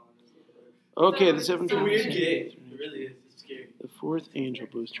upon us. Okay, the 7th It's a trumpet. weird game. It really is. It's scary. The 4th angel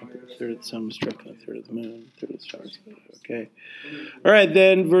blows trumpet. The 3rd of the sun was struck on the 3rd of the moon. 3rd of the stars. Okay. All right,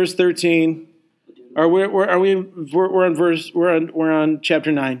 then verse 13. We're on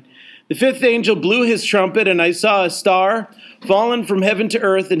chapter 9. The 5th angel blew his trumpet, and I saw a star fallen from heaven to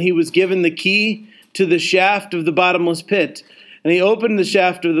earth, and he was given the key to the shaft of the bottomless pit. And he opened the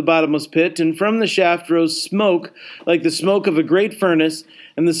shaft of the bottomless pit, and from the shaft rose smoke like the smoke of a great furnace,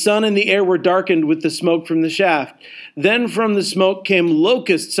 and the sun and the air were darkened with the smoke from the shaft. Then from the smoke came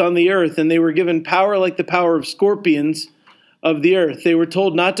locusts on the earth, and they were given power like the power of scorpions of the earth. They were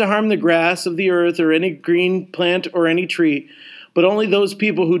told not to harm the grass of the earth or any green plant or any tree, but only those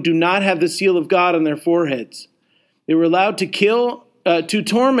people who do not have the seal of God on their foreheads. They were allowed to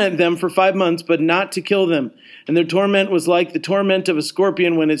torment them for 5 months, but not to kill them. And their torment was like the torment of a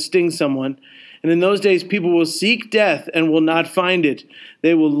scorpion when it stings someone. And in those days people will seek death and will not find it.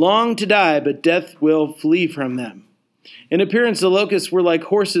 They will long to die, but death will flee from them. In appearance, the locusts were like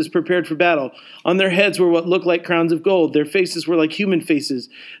horses prepared for battle. On their heads were what looked like crowns of gold. Their faces were like human faces.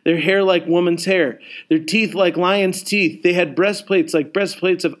 Their hair like woman's hair. Their teeth like lions' teeth. They had breastplates like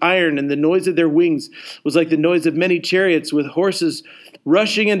breastplates of iron, and the noise of their wings was like the noise of many chariots with horses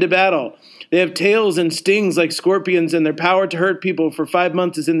rushing into battle. They have tails and stings like scorpions, and their power to hurt people for 5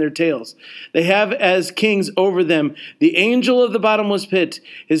 months is in their tails. They have as kings over them the angel of the bottomless pit.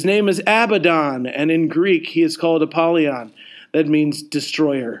 His name is Abaddon, and in Greek he is called Apollyon. That means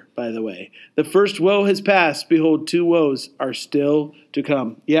destroyer, by the way. The first woe has passed. Behold, 2 woes are still to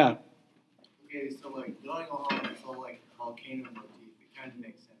come. Yeah. Okay, so like going along this whole like volcano motif, it kind of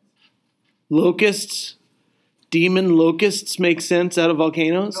makes sense. Locusts, demon locusts make sense out of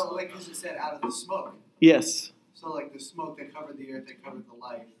volcanoes? No, like you just said, out of the smoke. Yes. So like the smoke that covered the earth, that covered the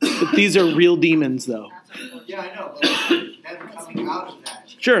light. But these are real demons, though. Yeah, I know, but like, them coming out of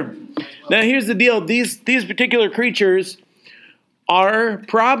that. Sure. Now, here's the deal. These particular creatures are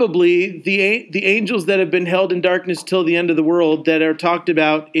probably the angels that have been held in darkness till the end of the world that are talked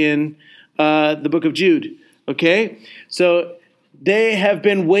about in the book of Jude. Okay? So they have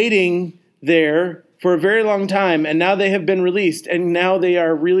been waiting there for a very long time, and now they have been released, and now they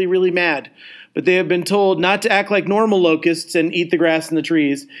are really, really mad. But they have been told not to act like normal locusts and eat the grass and the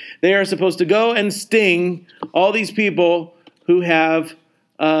trees. They are supposed to go and sting all these people who have,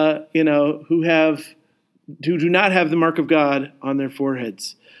 who do not have the mark of God on their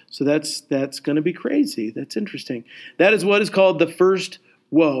foreheads. So that's going to be crazy. That's interesting. That is what is called the first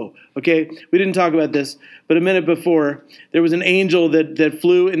woe. Okay, we didn't talk about this, but a minute before, there was an angel that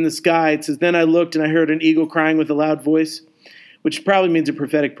flew in the sky. It says, then I looked and I heard an eagle crying with a loud voice, which probably means a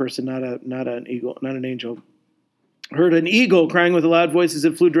prophetic person, not an eagle, not an angel. heard an eagle crying with a loud voice as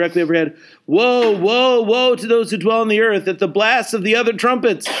it flew directly overhead, "Woe, woe, woe to those who dwell on the earth at the blasts of the other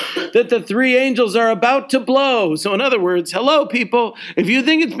trumpets that the 3 angels are about to blow." So in other words, hello people, if you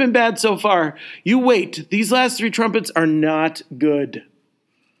think it's been bad so far, you wait. These last 3 trumpets are not good.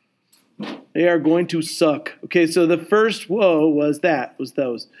 They are going to suck. Okay, so the first woe was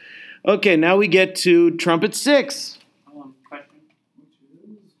those. Okay, now we get to trumpet 6.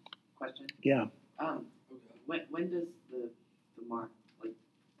 Question. Yeah. When does the mark, like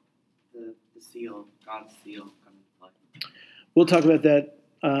the seal, God's seal, come into play? We'll talk about that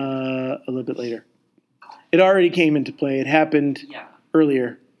a little bit later. It already came into play. It happened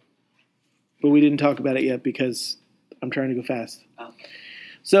earlier. But we didn't talk about it yet because I'm trying to go fast. Okay.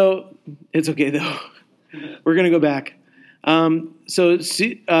 So it's okay, though. We're going to go back.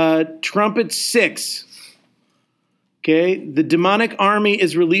 Trumpet 6. Okay, the demonic army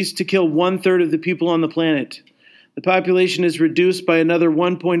is released to kill 1/3 of the people on the planet. The population is reduced by another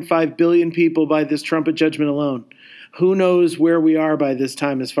 1.5 billion people by this trumpet judgment alone. Who knows where we are by this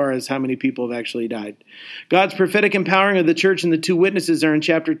time as far as how many people have actually died. God's prophetic empowering of the church and the 2 witnesses are in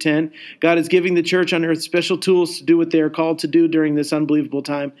chapter 10. God is giving the church on earth special tools to do what they are called to do during this unbelievable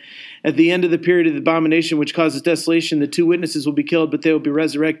time. At the end of the period of the abomination which causes desolation, the 2 witnesses will be killed, but they will be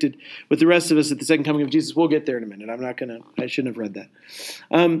resurrected with the rest of us at the second coming of Jesus. We'll get there in a minute. I shouldn't have read that.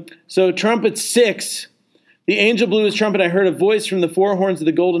 So trumpet 6. The angel blew his trumpet. I heard a voice from the 4 horns of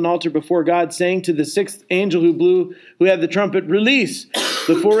the golden altar before God saying to the 6th angel who had the trumpet, "Release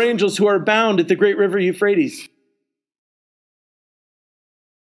the 4 angels who are bound at the great river Euphrates."